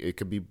 it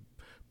could be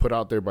put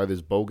out there by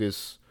this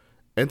bogus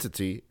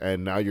entity,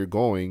 and now you're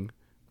going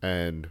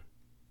and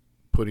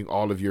putting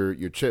all of your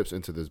chips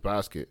into this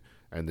basket,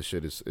 and the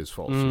shit is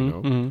false,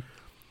 Mm-hmm.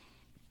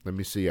 Let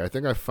me see. I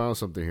think I found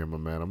something here, my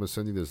man. I'm going to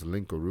send you this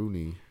link,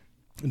 Rooney.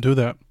 Do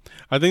that.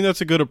 I think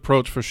that's a good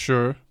approach for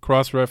sure.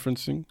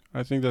 Cross-referencing.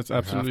 I think that's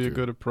absolutely a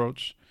good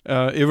approach.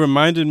 It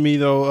reminded me,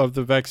 though, of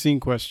the vaccine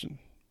question,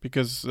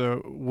 because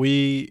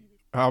we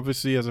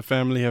obviously as a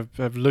family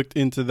have looked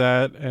into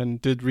that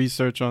and did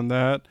research on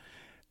that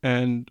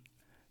and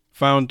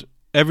found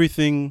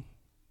everything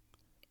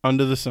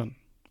under the sun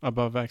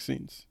about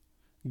vaccines.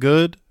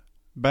 Good,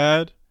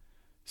 bad,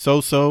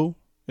 so-so,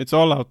 it's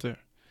all out there.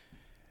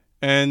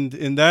 And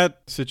in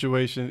that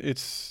situation,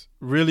 it's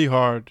really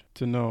hard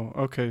to know.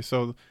 Okay,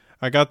 so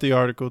I got the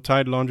article,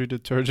 Tide laundry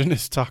detergent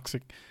is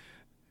toxic.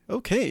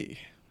 Okay,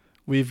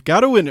 we've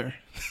got a winner.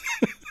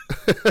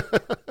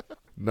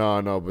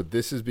 No, but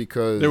this is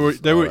because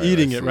they were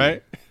eating it,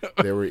 right?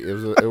 It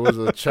was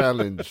a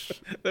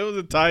challenge. That was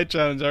a Tide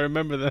challenge. I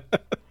remember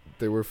that.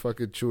 They were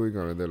fucking chewing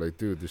on it. They're like,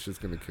 dude, this shit's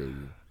gonna kill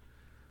you.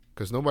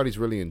 Because nobody's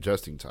really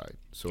ingesting Tide.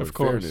 So in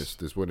fairness,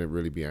 this wouldn't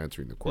really be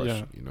answering the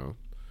question,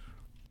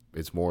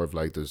 It's more of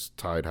like, does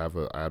Tide have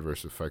an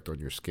adverse effect on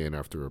your skin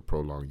after a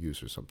prolonged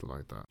use or something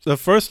like that? The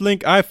first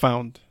link I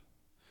found,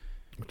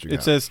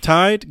 it says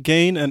Tide,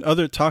 Gain, and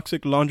other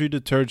toxic laundry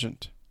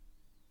detergents.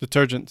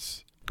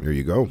 There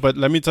you go. But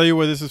let me tell you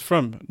where this is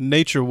from.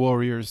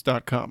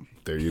 NatureWarriors.com.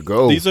 There you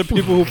go. These are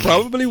people who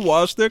probably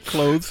wash their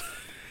clothes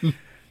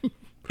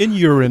in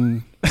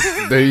urine.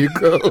 There you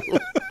go.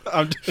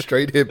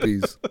 Straight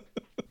hippies.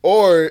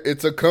 Or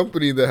it's a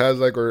company that has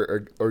like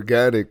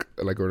organic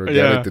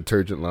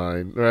detergent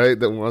line, right?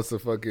 That wants to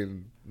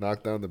fucking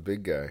knock down the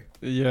big guy.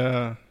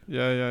 Yeah.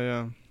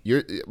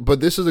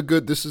 But this is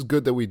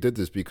good that we did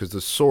this, because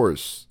the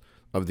source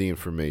of the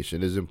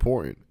information is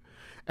important,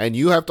 and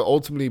you have to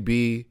ultimately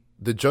be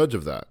the judge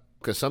of that,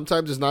 because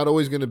sometimes it's not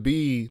always going to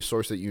be a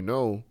source that you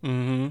know.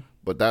 Mm-hmm.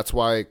 But that's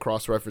why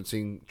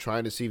cross-referencing,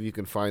 trying to see if you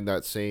can find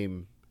that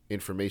same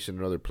information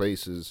in other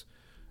places,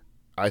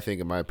 I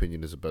think, in my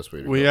opinion, is the best way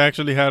to go. We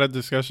actually had a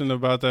discussion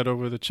about that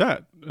over the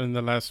chat in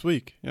the last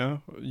week. Yeah,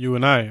 you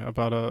and I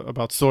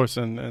about Source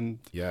and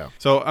yeah.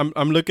 So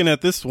I'm looking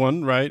at this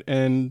one, right,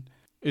 and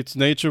it's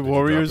Nature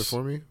Warriors. Drop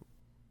it for me?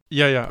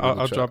 Yeah,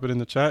 I'll drop it in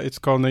the chat. It's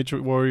called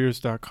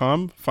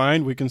naturewarriors.com.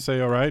 Fine, we can say,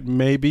 all right,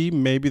 maybe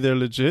they're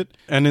legit.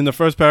 And in the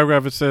first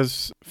paragraph, it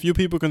says, few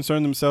people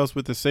concern themselves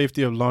with the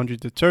safety of laundry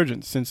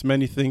detergent, since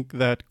many think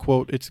that,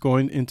 quote, it's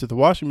going into the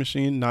washing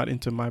machine, not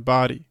into my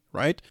body,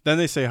 right? Then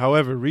they say,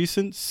 however,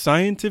 recent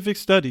scientific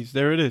studies,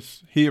 there it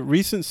is. Here,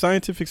 recent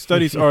scientific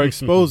studies are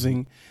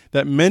exposing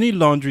that many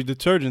laundry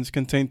detergents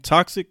contain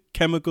toxic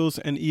chemicals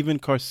and even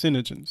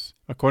carcinogens.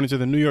 According to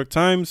the New York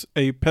Times,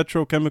 a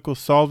petrochemical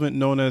solvent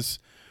known as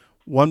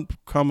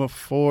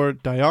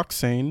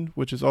 1,4-dioxane,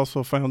 which is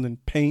also found in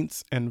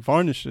paints and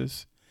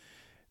varnishes,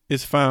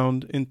 is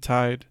found in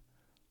Tide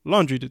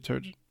laundry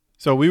detergent.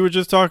 So we were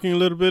just talking a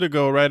little bit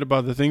ago, right,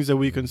 about the things that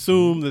we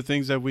consume, the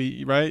things that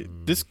we, right?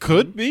 This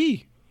could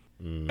be.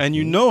 And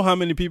you know how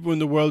many people in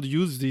the world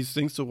use these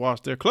things to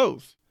wash their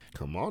clothes.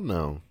 Come on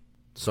now.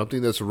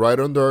 Something that's right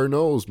under our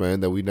nose, man,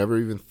 that we never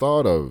even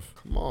thought of.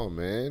 Come on,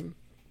 man.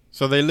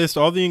 So they list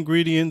all the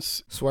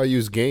ingredients. That's why I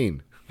use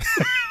Gain.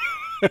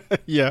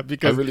 Yeah,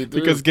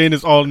 because Gain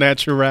is all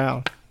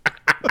natural.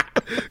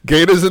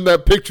 Gain is in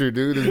that picture,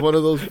 dude. It's one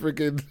of those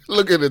freaking.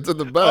 Look at it, it's in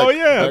the back. Oh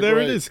yeah, back there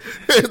right. it is.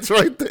 It's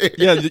right there.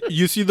 Yeah,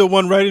 you see the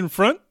one right in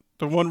front,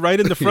 the one right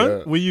in the front.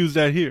 Yeah. We use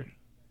that here.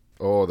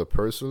 Oh, the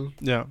person.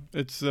 Yeah,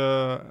 it's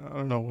I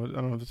don't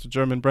know if it's a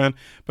German brand,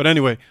 but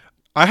anyway,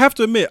 I have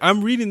to admit,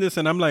 I'm reading this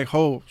and I'm like,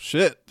 oh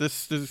shit,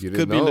 this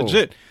could be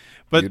legit.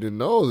 But you didn't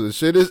know this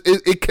shit is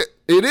it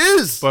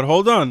is. But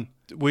hold on,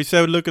 we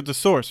said look at the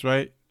source,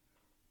 right?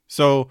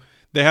 So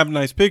they have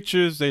nice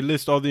pictures. They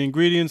list all the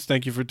ingredients.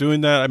 Thank you for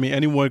doing that. I mean,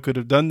 anyone could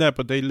have done that,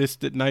 but they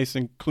list it nice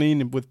and clean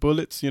and with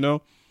bullets, you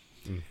know.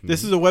 Mm-hmm.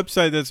 This is a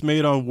website that's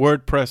made on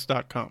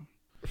WordPress.com.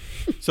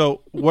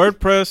 So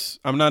WordPress,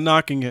 I'm not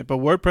knocking it, but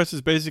WordPress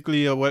is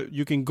basically what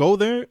you can go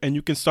there and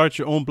you can start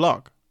your own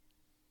blog.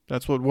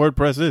 That's what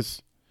WordPress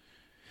is.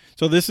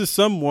 So this is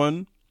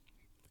someone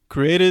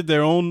created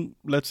their own,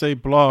 let's say,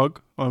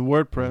 blog on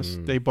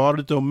WordPress. They bought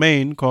a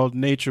domain called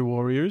Nature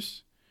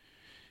Warriors.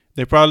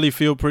 They probably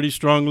feel pretty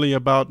strongly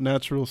about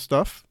natural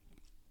stuff.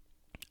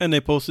 And they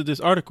posted this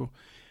article.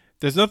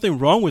 There's nothing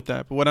wrong with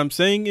that. But what I'm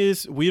saying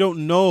is we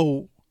don't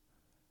know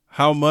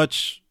how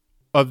much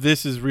of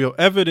this is real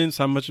evidence,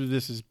 how much of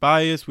this is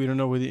biased. We don't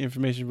know where the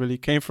information really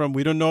came from.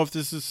 We don't know if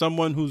this is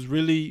someone who's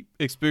really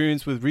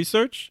experienced with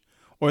research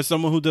or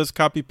someone who does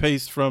copy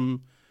paste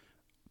from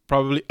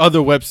probably other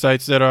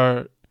websites that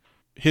are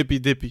hippy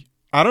dippy.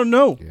 I don't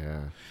know.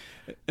 Yeah.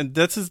 And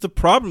that's just the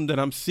problem that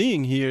I'm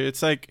seeing here.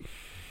 It's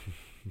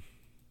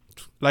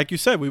like you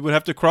said, we would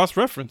have to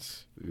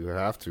cross-reference. You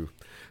have to.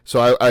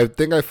 So I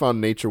think I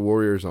found Nature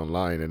Warriors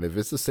online, and if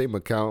it's the same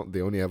account,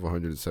 they only have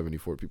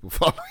 174 people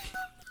following.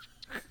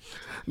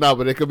 No,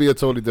 but it could be a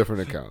totally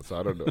different account, so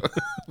I don't know.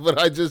 But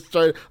I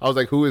was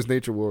like, who is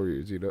Nature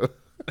Warriors, you know?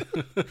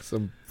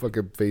 Some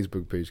fucking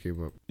Facebook page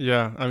came up.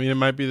 Yeah, I mean, it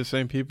might be the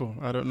same people.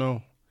 I don't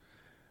know.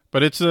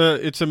 But it's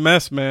a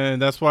mess, man.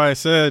 That's why I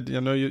said, you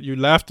know, you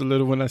laughed a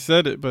little when I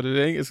said it, but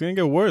it's going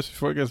to get worse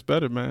before it gets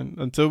better, man.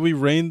 Until we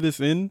rein this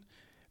in,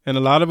 and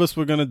a lot of us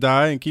were going to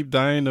die and keep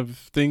dying of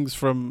things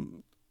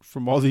from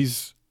all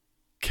these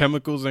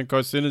chemicals and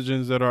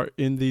carcinogens that are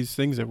in these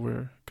things that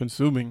we're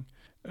consuming.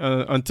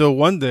 Until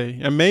one day,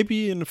 and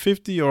maybe in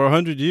 50 or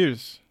 100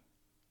 years,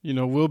 you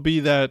know, we'll be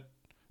that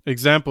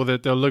example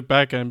that they'll look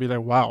back at and be like,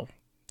 wow,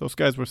 those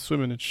guys were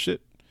swimming in shit.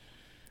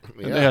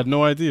 And they had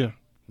no idea.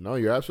 No,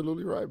 you're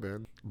absolutely right,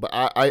 man. But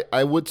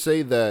I would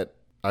say that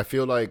I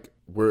feel like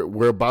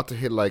we're about to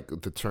hit like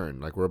the turn,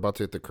 like we're about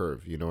to hit the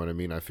curve. You know what I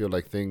mean? I feel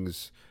like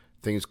things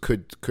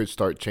could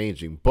start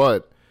changing.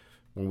 But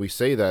when we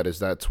say that, is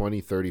that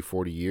 20, 30,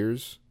 40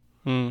 years?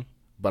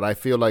 But I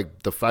feel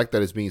like the fact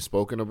that it's being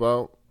spoken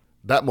about,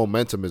 that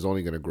momentum is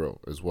only going to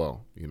grow as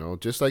well, you know,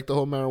 just like the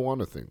whole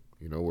marijuana thing,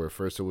 you know, where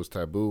first it was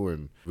taboo.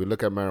 And if we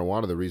look at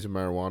marijuana, the reason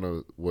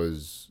marijuana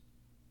was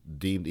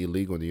deemed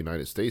illegal in the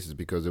United States is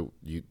because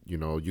you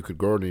could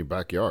grow it in your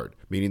backyard,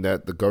 meaning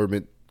that the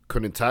government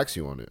couldn't tax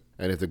you on it.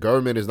 And if the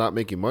government is not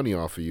making money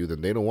off of you,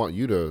 then they don't want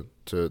you to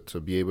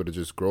be able to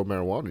just grow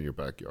marijuana in your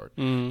backyard.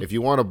 If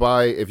you want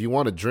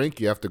to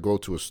drink, you have to go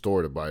to a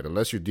store to buy it,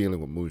 unless you're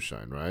dealing with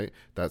moonshine, right?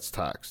 That's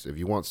taxed. If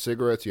you want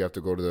cigarettes, you have to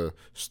go to the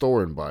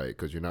store and buy it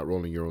because you're not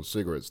rolling your own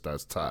cigarettes.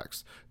 That's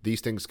taxed. These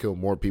things kill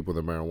more people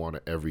than marijuana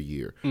every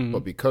year.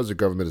 But because the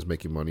government is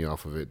making money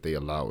off of it, they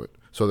allow it.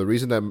 So the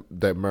reason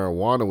that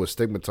marijuana was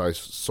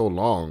stigmatized so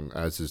long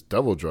as this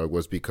devil drug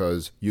was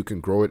because you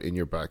can grow it in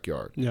your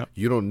backyard. Yeah.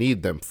 You don't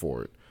need them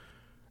for it.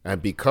 And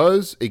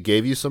because it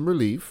gave you some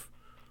relief,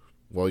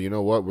 well, you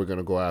know what? We're going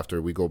to go after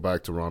it. We go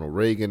back to Ronald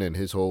Reagan and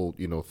his whole,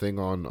 you know, thing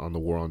on the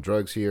war on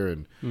drugs here.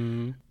 And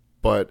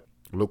but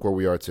look where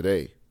we are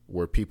today,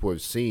 where people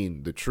have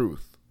seen the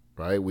truth,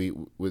 right? We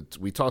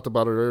talked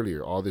about it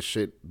earlier. All this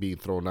shit being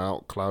thrown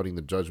out, clouding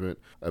the judgment.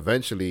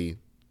 Eventually,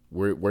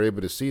 we're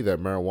able to see that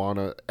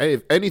marijuana,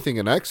 if anything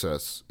in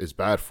excess, is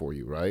bad for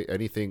you, right?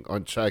 Anything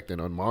unchecked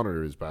and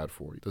unmonitored is bad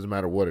for you. Doesn't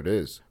matter what it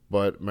is.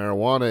 But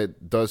marijuana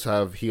does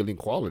have healing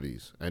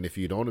qualities. And if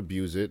you don't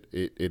abuse it,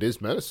 it is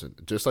medicine.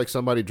 Just like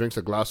somebody drinks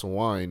a glass of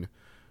wine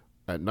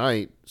at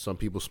night, some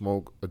people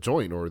smoke a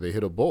joint or they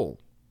hit a bowl.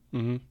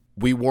 Mm-hmm.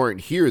 We weren't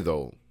here,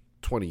 though,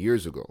 20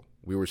 years ago.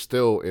 We were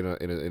still in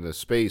a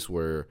space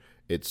where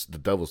it's the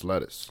devil's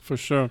lettuce. For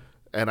sure.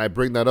 And I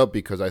bring that up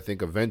because I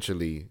think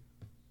eventually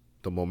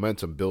the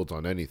momentum builds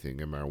on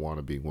anything, and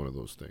marijuana being one of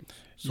those things.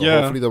 So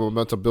hopefully the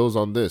momentum builds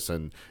on this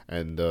and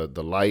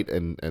the light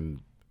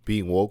and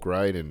being woke,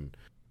 right, and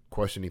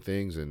questioning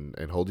things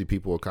and holding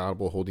people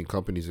accountable, holding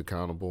companies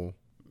accountable.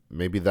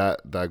 Maybe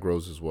that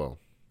grows as well.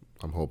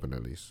 I'm hoping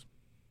at least.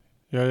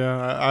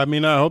 Yeah. I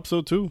mean, I hope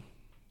so too.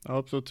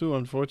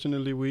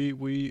 Unfortunately,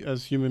 we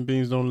as human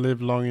beings don't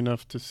live long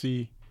enough to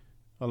see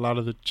a lot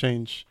of the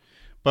change.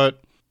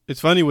 But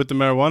it's funny with the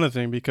marijuana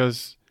thing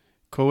because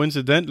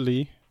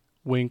coincidentally,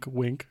 wink,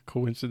 wink,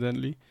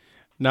 coincidentally,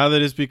 now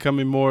that it's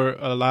becoming more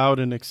allowed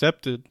and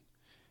accepted,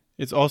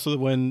 it's also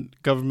when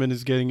government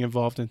is getting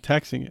involved in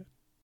taxing it.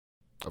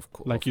 Of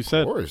course. Like you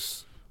said.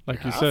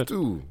 Like you said.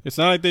 It's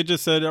not like they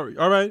just said,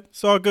 all right,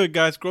 it's all good,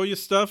 guys. Grow your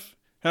stuff.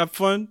 Have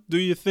fun. Do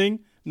your thing.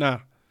 Nah.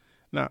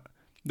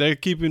 They're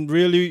keeping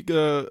really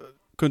good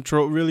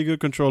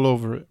control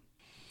over it.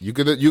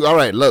 All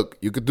right, look,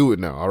 you could do it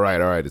now. All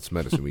right, it's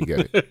medicine. We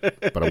get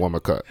it. But I want my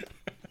cut.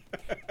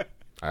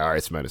 All right,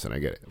 it's medicine. I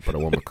get it. But I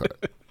want my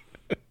cut.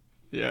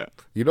 Yeah.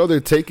 You know, they're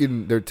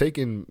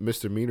taking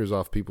misdemeanors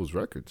off people's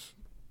records.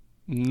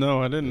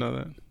 No, I didn't know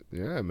that.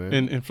 Yeah, man.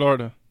 In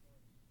Florida.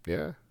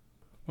 Yeah.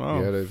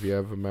 Wow. Yeah, if you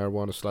have a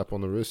marijuana slap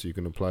on the wrist, you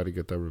can apply to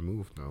get that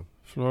removed now.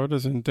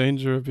 Florida's in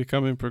danger of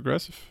becoming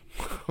progressive.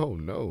 Oh,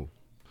 no.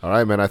 All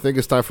right, man. I think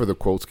it's time for the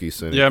quotes,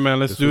 Keith. Yeah, man.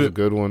 Let's do it. This was a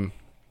good one.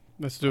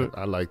 Let's do it.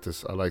 I like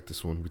this. I like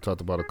this one. We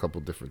talked about a couple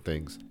different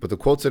things. But the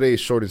quote today is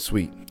short and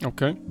sweet.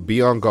 Okay.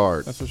 Be on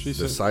guard. That's what she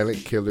said. The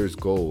silent killer's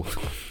goal.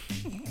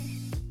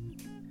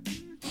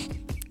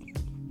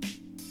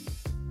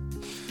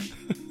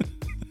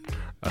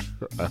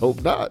 I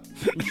hope not.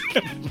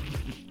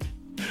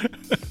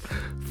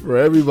 For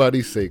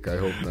everybody's sake, I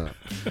hope not.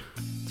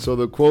 So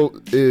the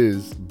quote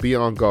is, be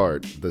on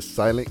guard. The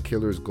silent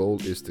killer's goal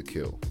is to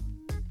kill.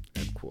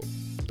 End quote.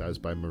 That is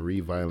by Marie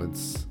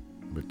Violence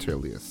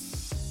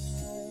Mertilius.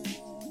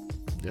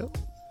 Yep.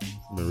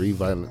 Marie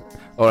Violence.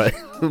 All right.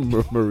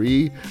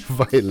 Marie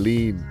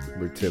Violene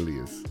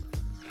Mertilius.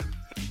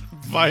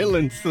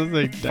 Violence. I was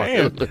like,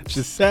 damn.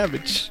 She's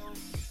savage.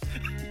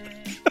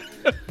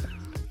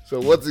 So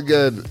once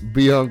again,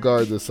 be on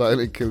guard. The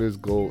silent killer's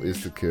goal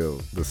is to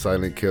kill. The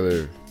silent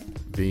killer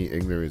being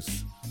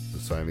ignorance. The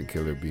silent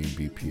killer being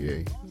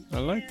BPA. I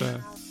like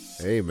that.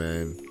 Hey,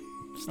 man.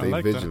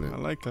 Stay vigilant. I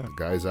like that. The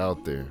guys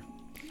out there.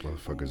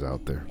 Motherfuckers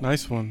out there.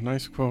 Nice one.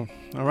 Nice quote.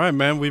 All right,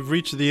 man. We've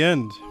reached the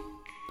end.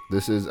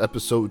 This is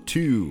episode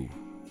 2,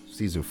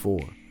 season 4.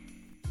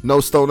 No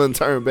stone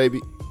unturned, baby.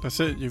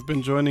 That's it. You've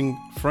been joining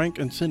Frank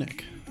and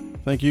Cynic.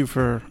 Thank you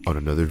for... on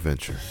another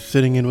adventure.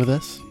 Sitting in with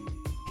us.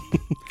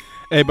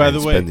 Hey, by the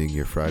way, spending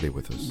your Friday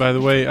with us. By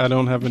the way, I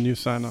don't have a new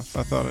sign off.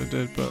 I thought I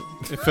did, but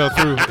it fell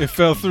through. It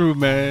fell through,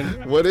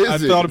 man. What is it? I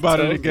thought about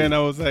it again. I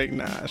was like,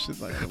 nah,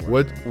 she's like.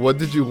 What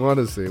did you want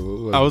to say?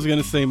 I was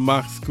gonna say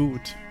Mach's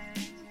gut.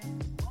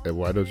 And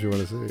why don't you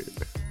want to say it?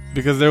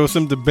 Because there was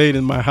some debate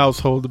in my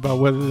household about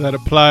whether that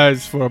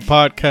applies for a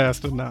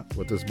podcast or not.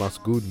 What does Mach's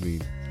gut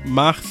mean?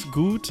 Mach's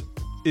gut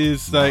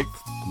is like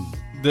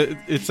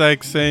it's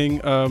like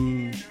saying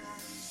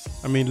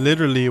I mean,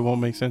 literally, it won't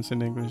make sense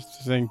in English.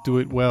 It's saying do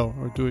it well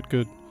or do it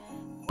good.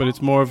 But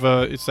it's more of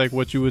it's like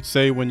what you would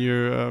say when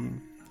you're,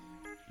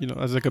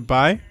 as a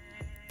goodbye.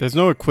 There's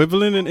no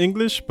equivalent in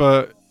English,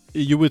 but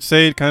you would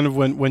say it kind of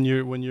when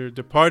you're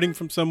departing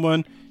from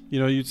someone.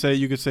 You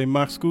could say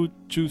mach's gut,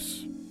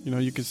 tschüss.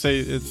 You could say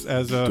it's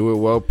as a... do it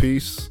well,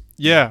 peace.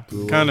 Yeah,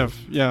 kind of.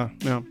 Yeah.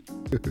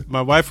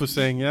 My wife was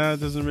saying, yeah,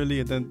 it doesn't really.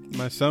 And then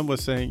my son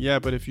was saying, yeah,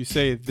 but if you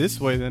say it this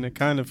way, then it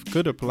kind of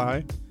could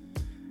apply.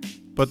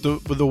 But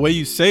the way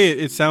you say it,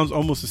 it sounds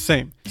almost the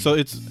same. So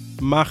it's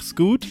mach's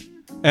gut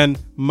and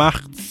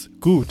macht's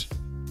gut.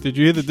 Did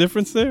you hear the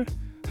difference there?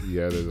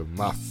 Yeah, there's a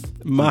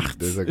macht.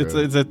 Like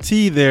it's a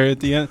T there at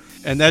the end,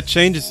 and that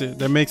changes it.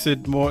 That makes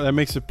it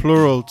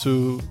plural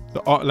to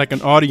like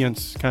an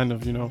audience kind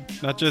of.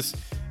 Not just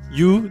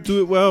you do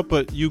it well,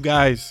 but you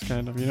guys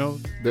kind of.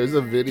 There's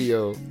a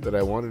video that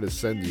I wanted to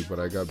send you, but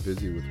I got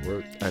busy with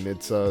work, and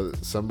it's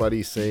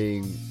somebody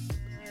saying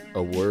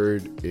a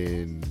word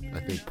in, I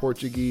think,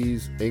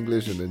 Portuguese,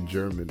 English, and then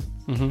German.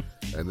 Mm-hmm.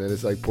 And then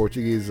it's like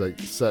Portuguese like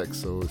sex,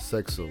 so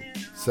sexo,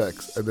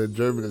 sex. And then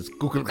German is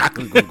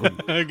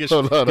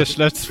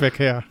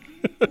Geschlechtsverkehr.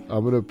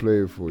 I'm going to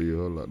play it for you.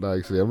 Hold on. No,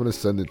 actually, I'm going to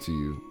send it to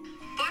you.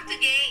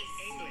 Português.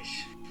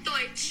 English.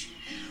 Deutsch.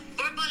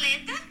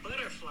 Borboleta.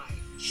 Butterfly.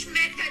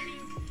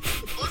 Schmetterling.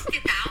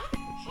 Hospital.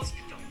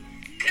 Hospital.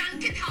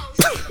 Krankenhaus.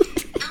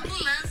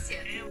 Ambulância.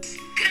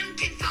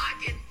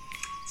 Krankenwagen.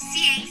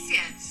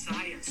 Ciência.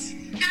 Science.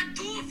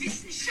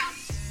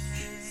 Naturwissenschaft.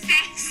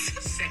 Sex.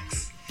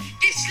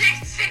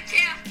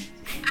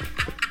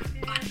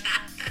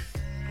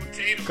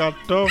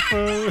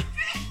 Kartoffel.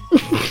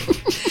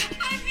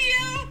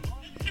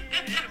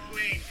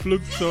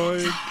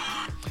 Flugzeug.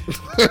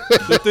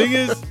 The thing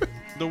is,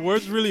 the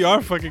words really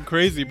are fucking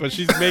crazy, but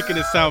she's making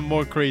it sound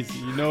more crazy.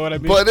 You know what I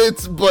mean? But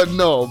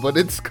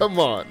it's come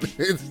on.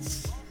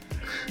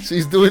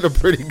 She's doing a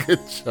pretty good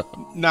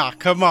job. Nah,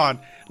 come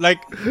on. Like,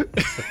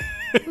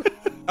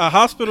 a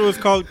hospital is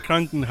called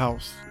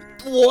Krankenhaus.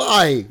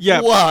 Why?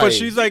 Yeah, why? But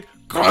she's like,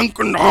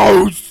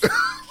 Krankenhaus.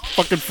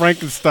 Fucking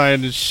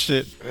Frankenstein and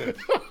shit.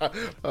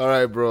 All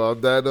right, bro.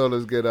 On that note,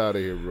 let's get out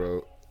of here,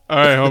 bro. All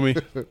right,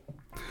 homie.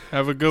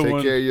 Have a good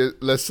one. Take care of you.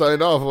 Let's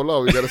sign off. Hold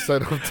on. We got to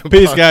sign off.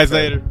 Peace, guys.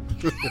 Later.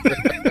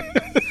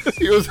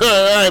 He was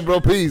all right,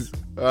 bro. Peace.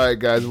 All right,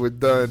 guys. We're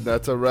done.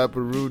 That's a wrap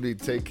of Rooney.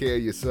 Take care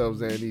of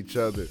yourselves and each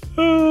other.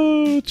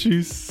 Oh,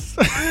 jeez.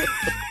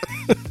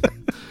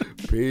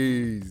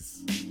 Peace.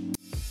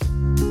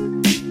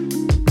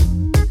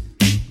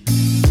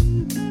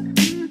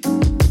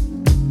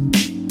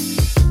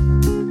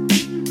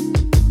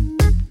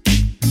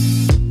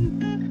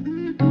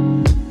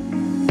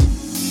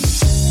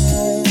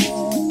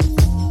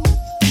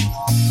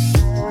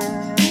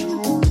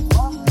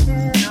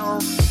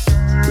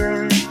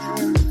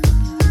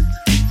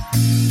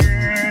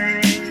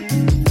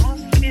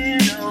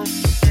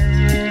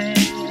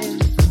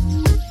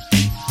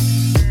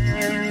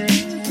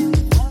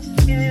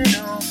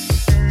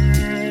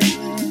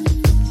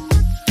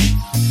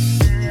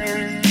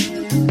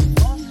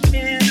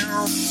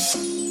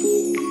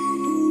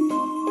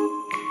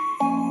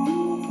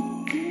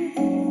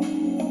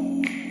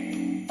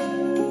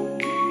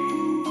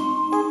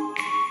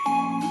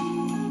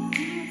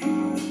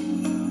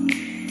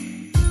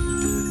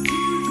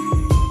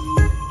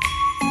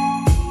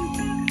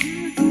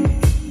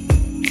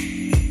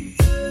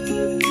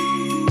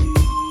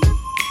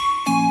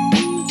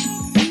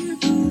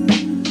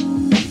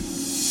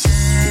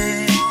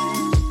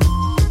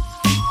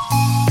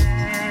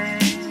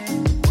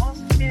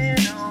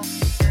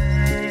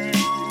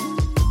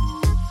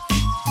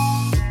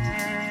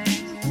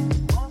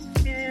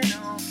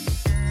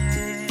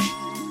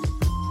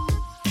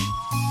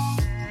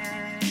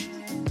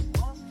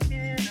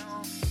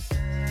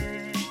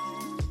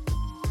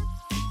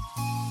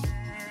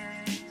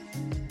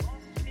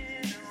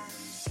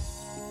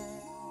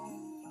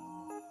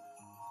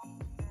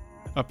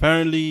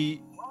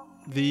 Apparently,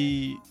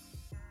 the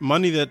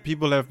money that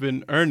people have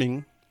been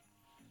earning,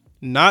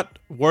 not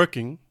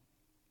working,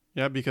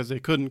 yeah, because they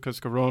couldn't, because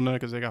Corona,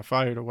 because they got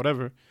fired or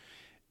whatever,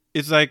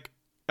 it's like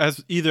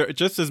as either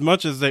just as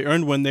much as they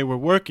earned when they were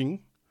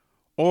working,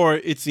 or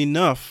it's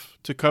enough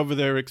to cover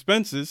their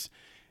expenses.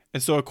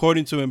 And so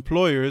according to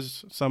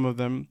employers, some of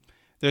them,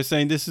 they're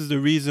saying this is the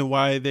reason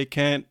why they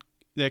can't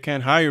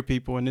hire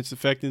people, and it's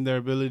affecting their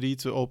ability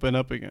to open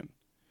up again.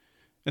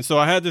 And so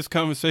I had this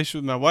conversation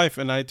with my wife,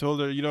 and I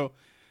told her, you know,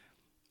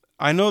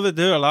 I know that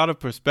there are a lot of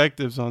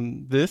perspectives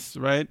on this,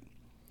 right?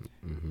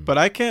 Mm-hmm. But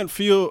I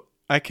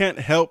can't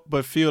help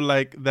but feel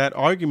like that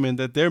argument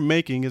that they're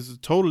making is a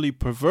totally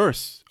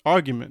perverse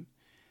argument,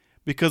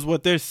 because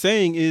what they're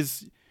saying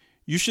is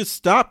you should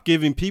stop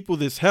giving people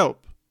this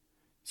help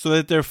so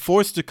that they're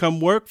forced to come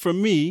work for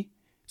me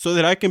so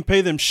that I can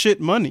pay them shit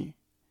money.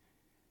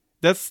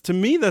 To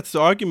me, that's the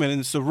argument,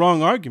 and it's the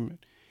wrong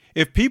argument.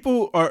 If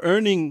people are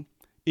earning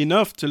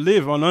enough to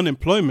live on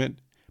unemployment,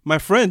 my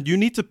friend, you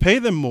need to pay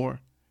them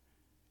more,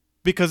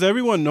 because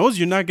everyone knows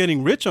you're not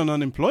getting rich on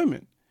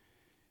unemployment.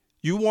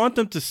 You want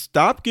them to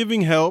stop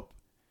giving help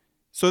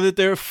so that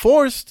they're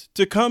forced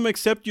to come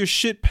accept your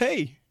shit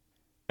pay.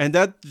 And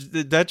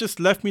that just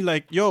left me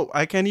like, yo,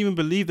 I can't even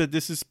believe that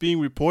this is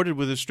being reported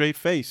with a straight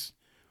face,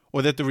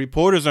 or that the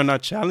reporters are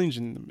not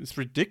challenging them. It's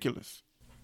ridiculous.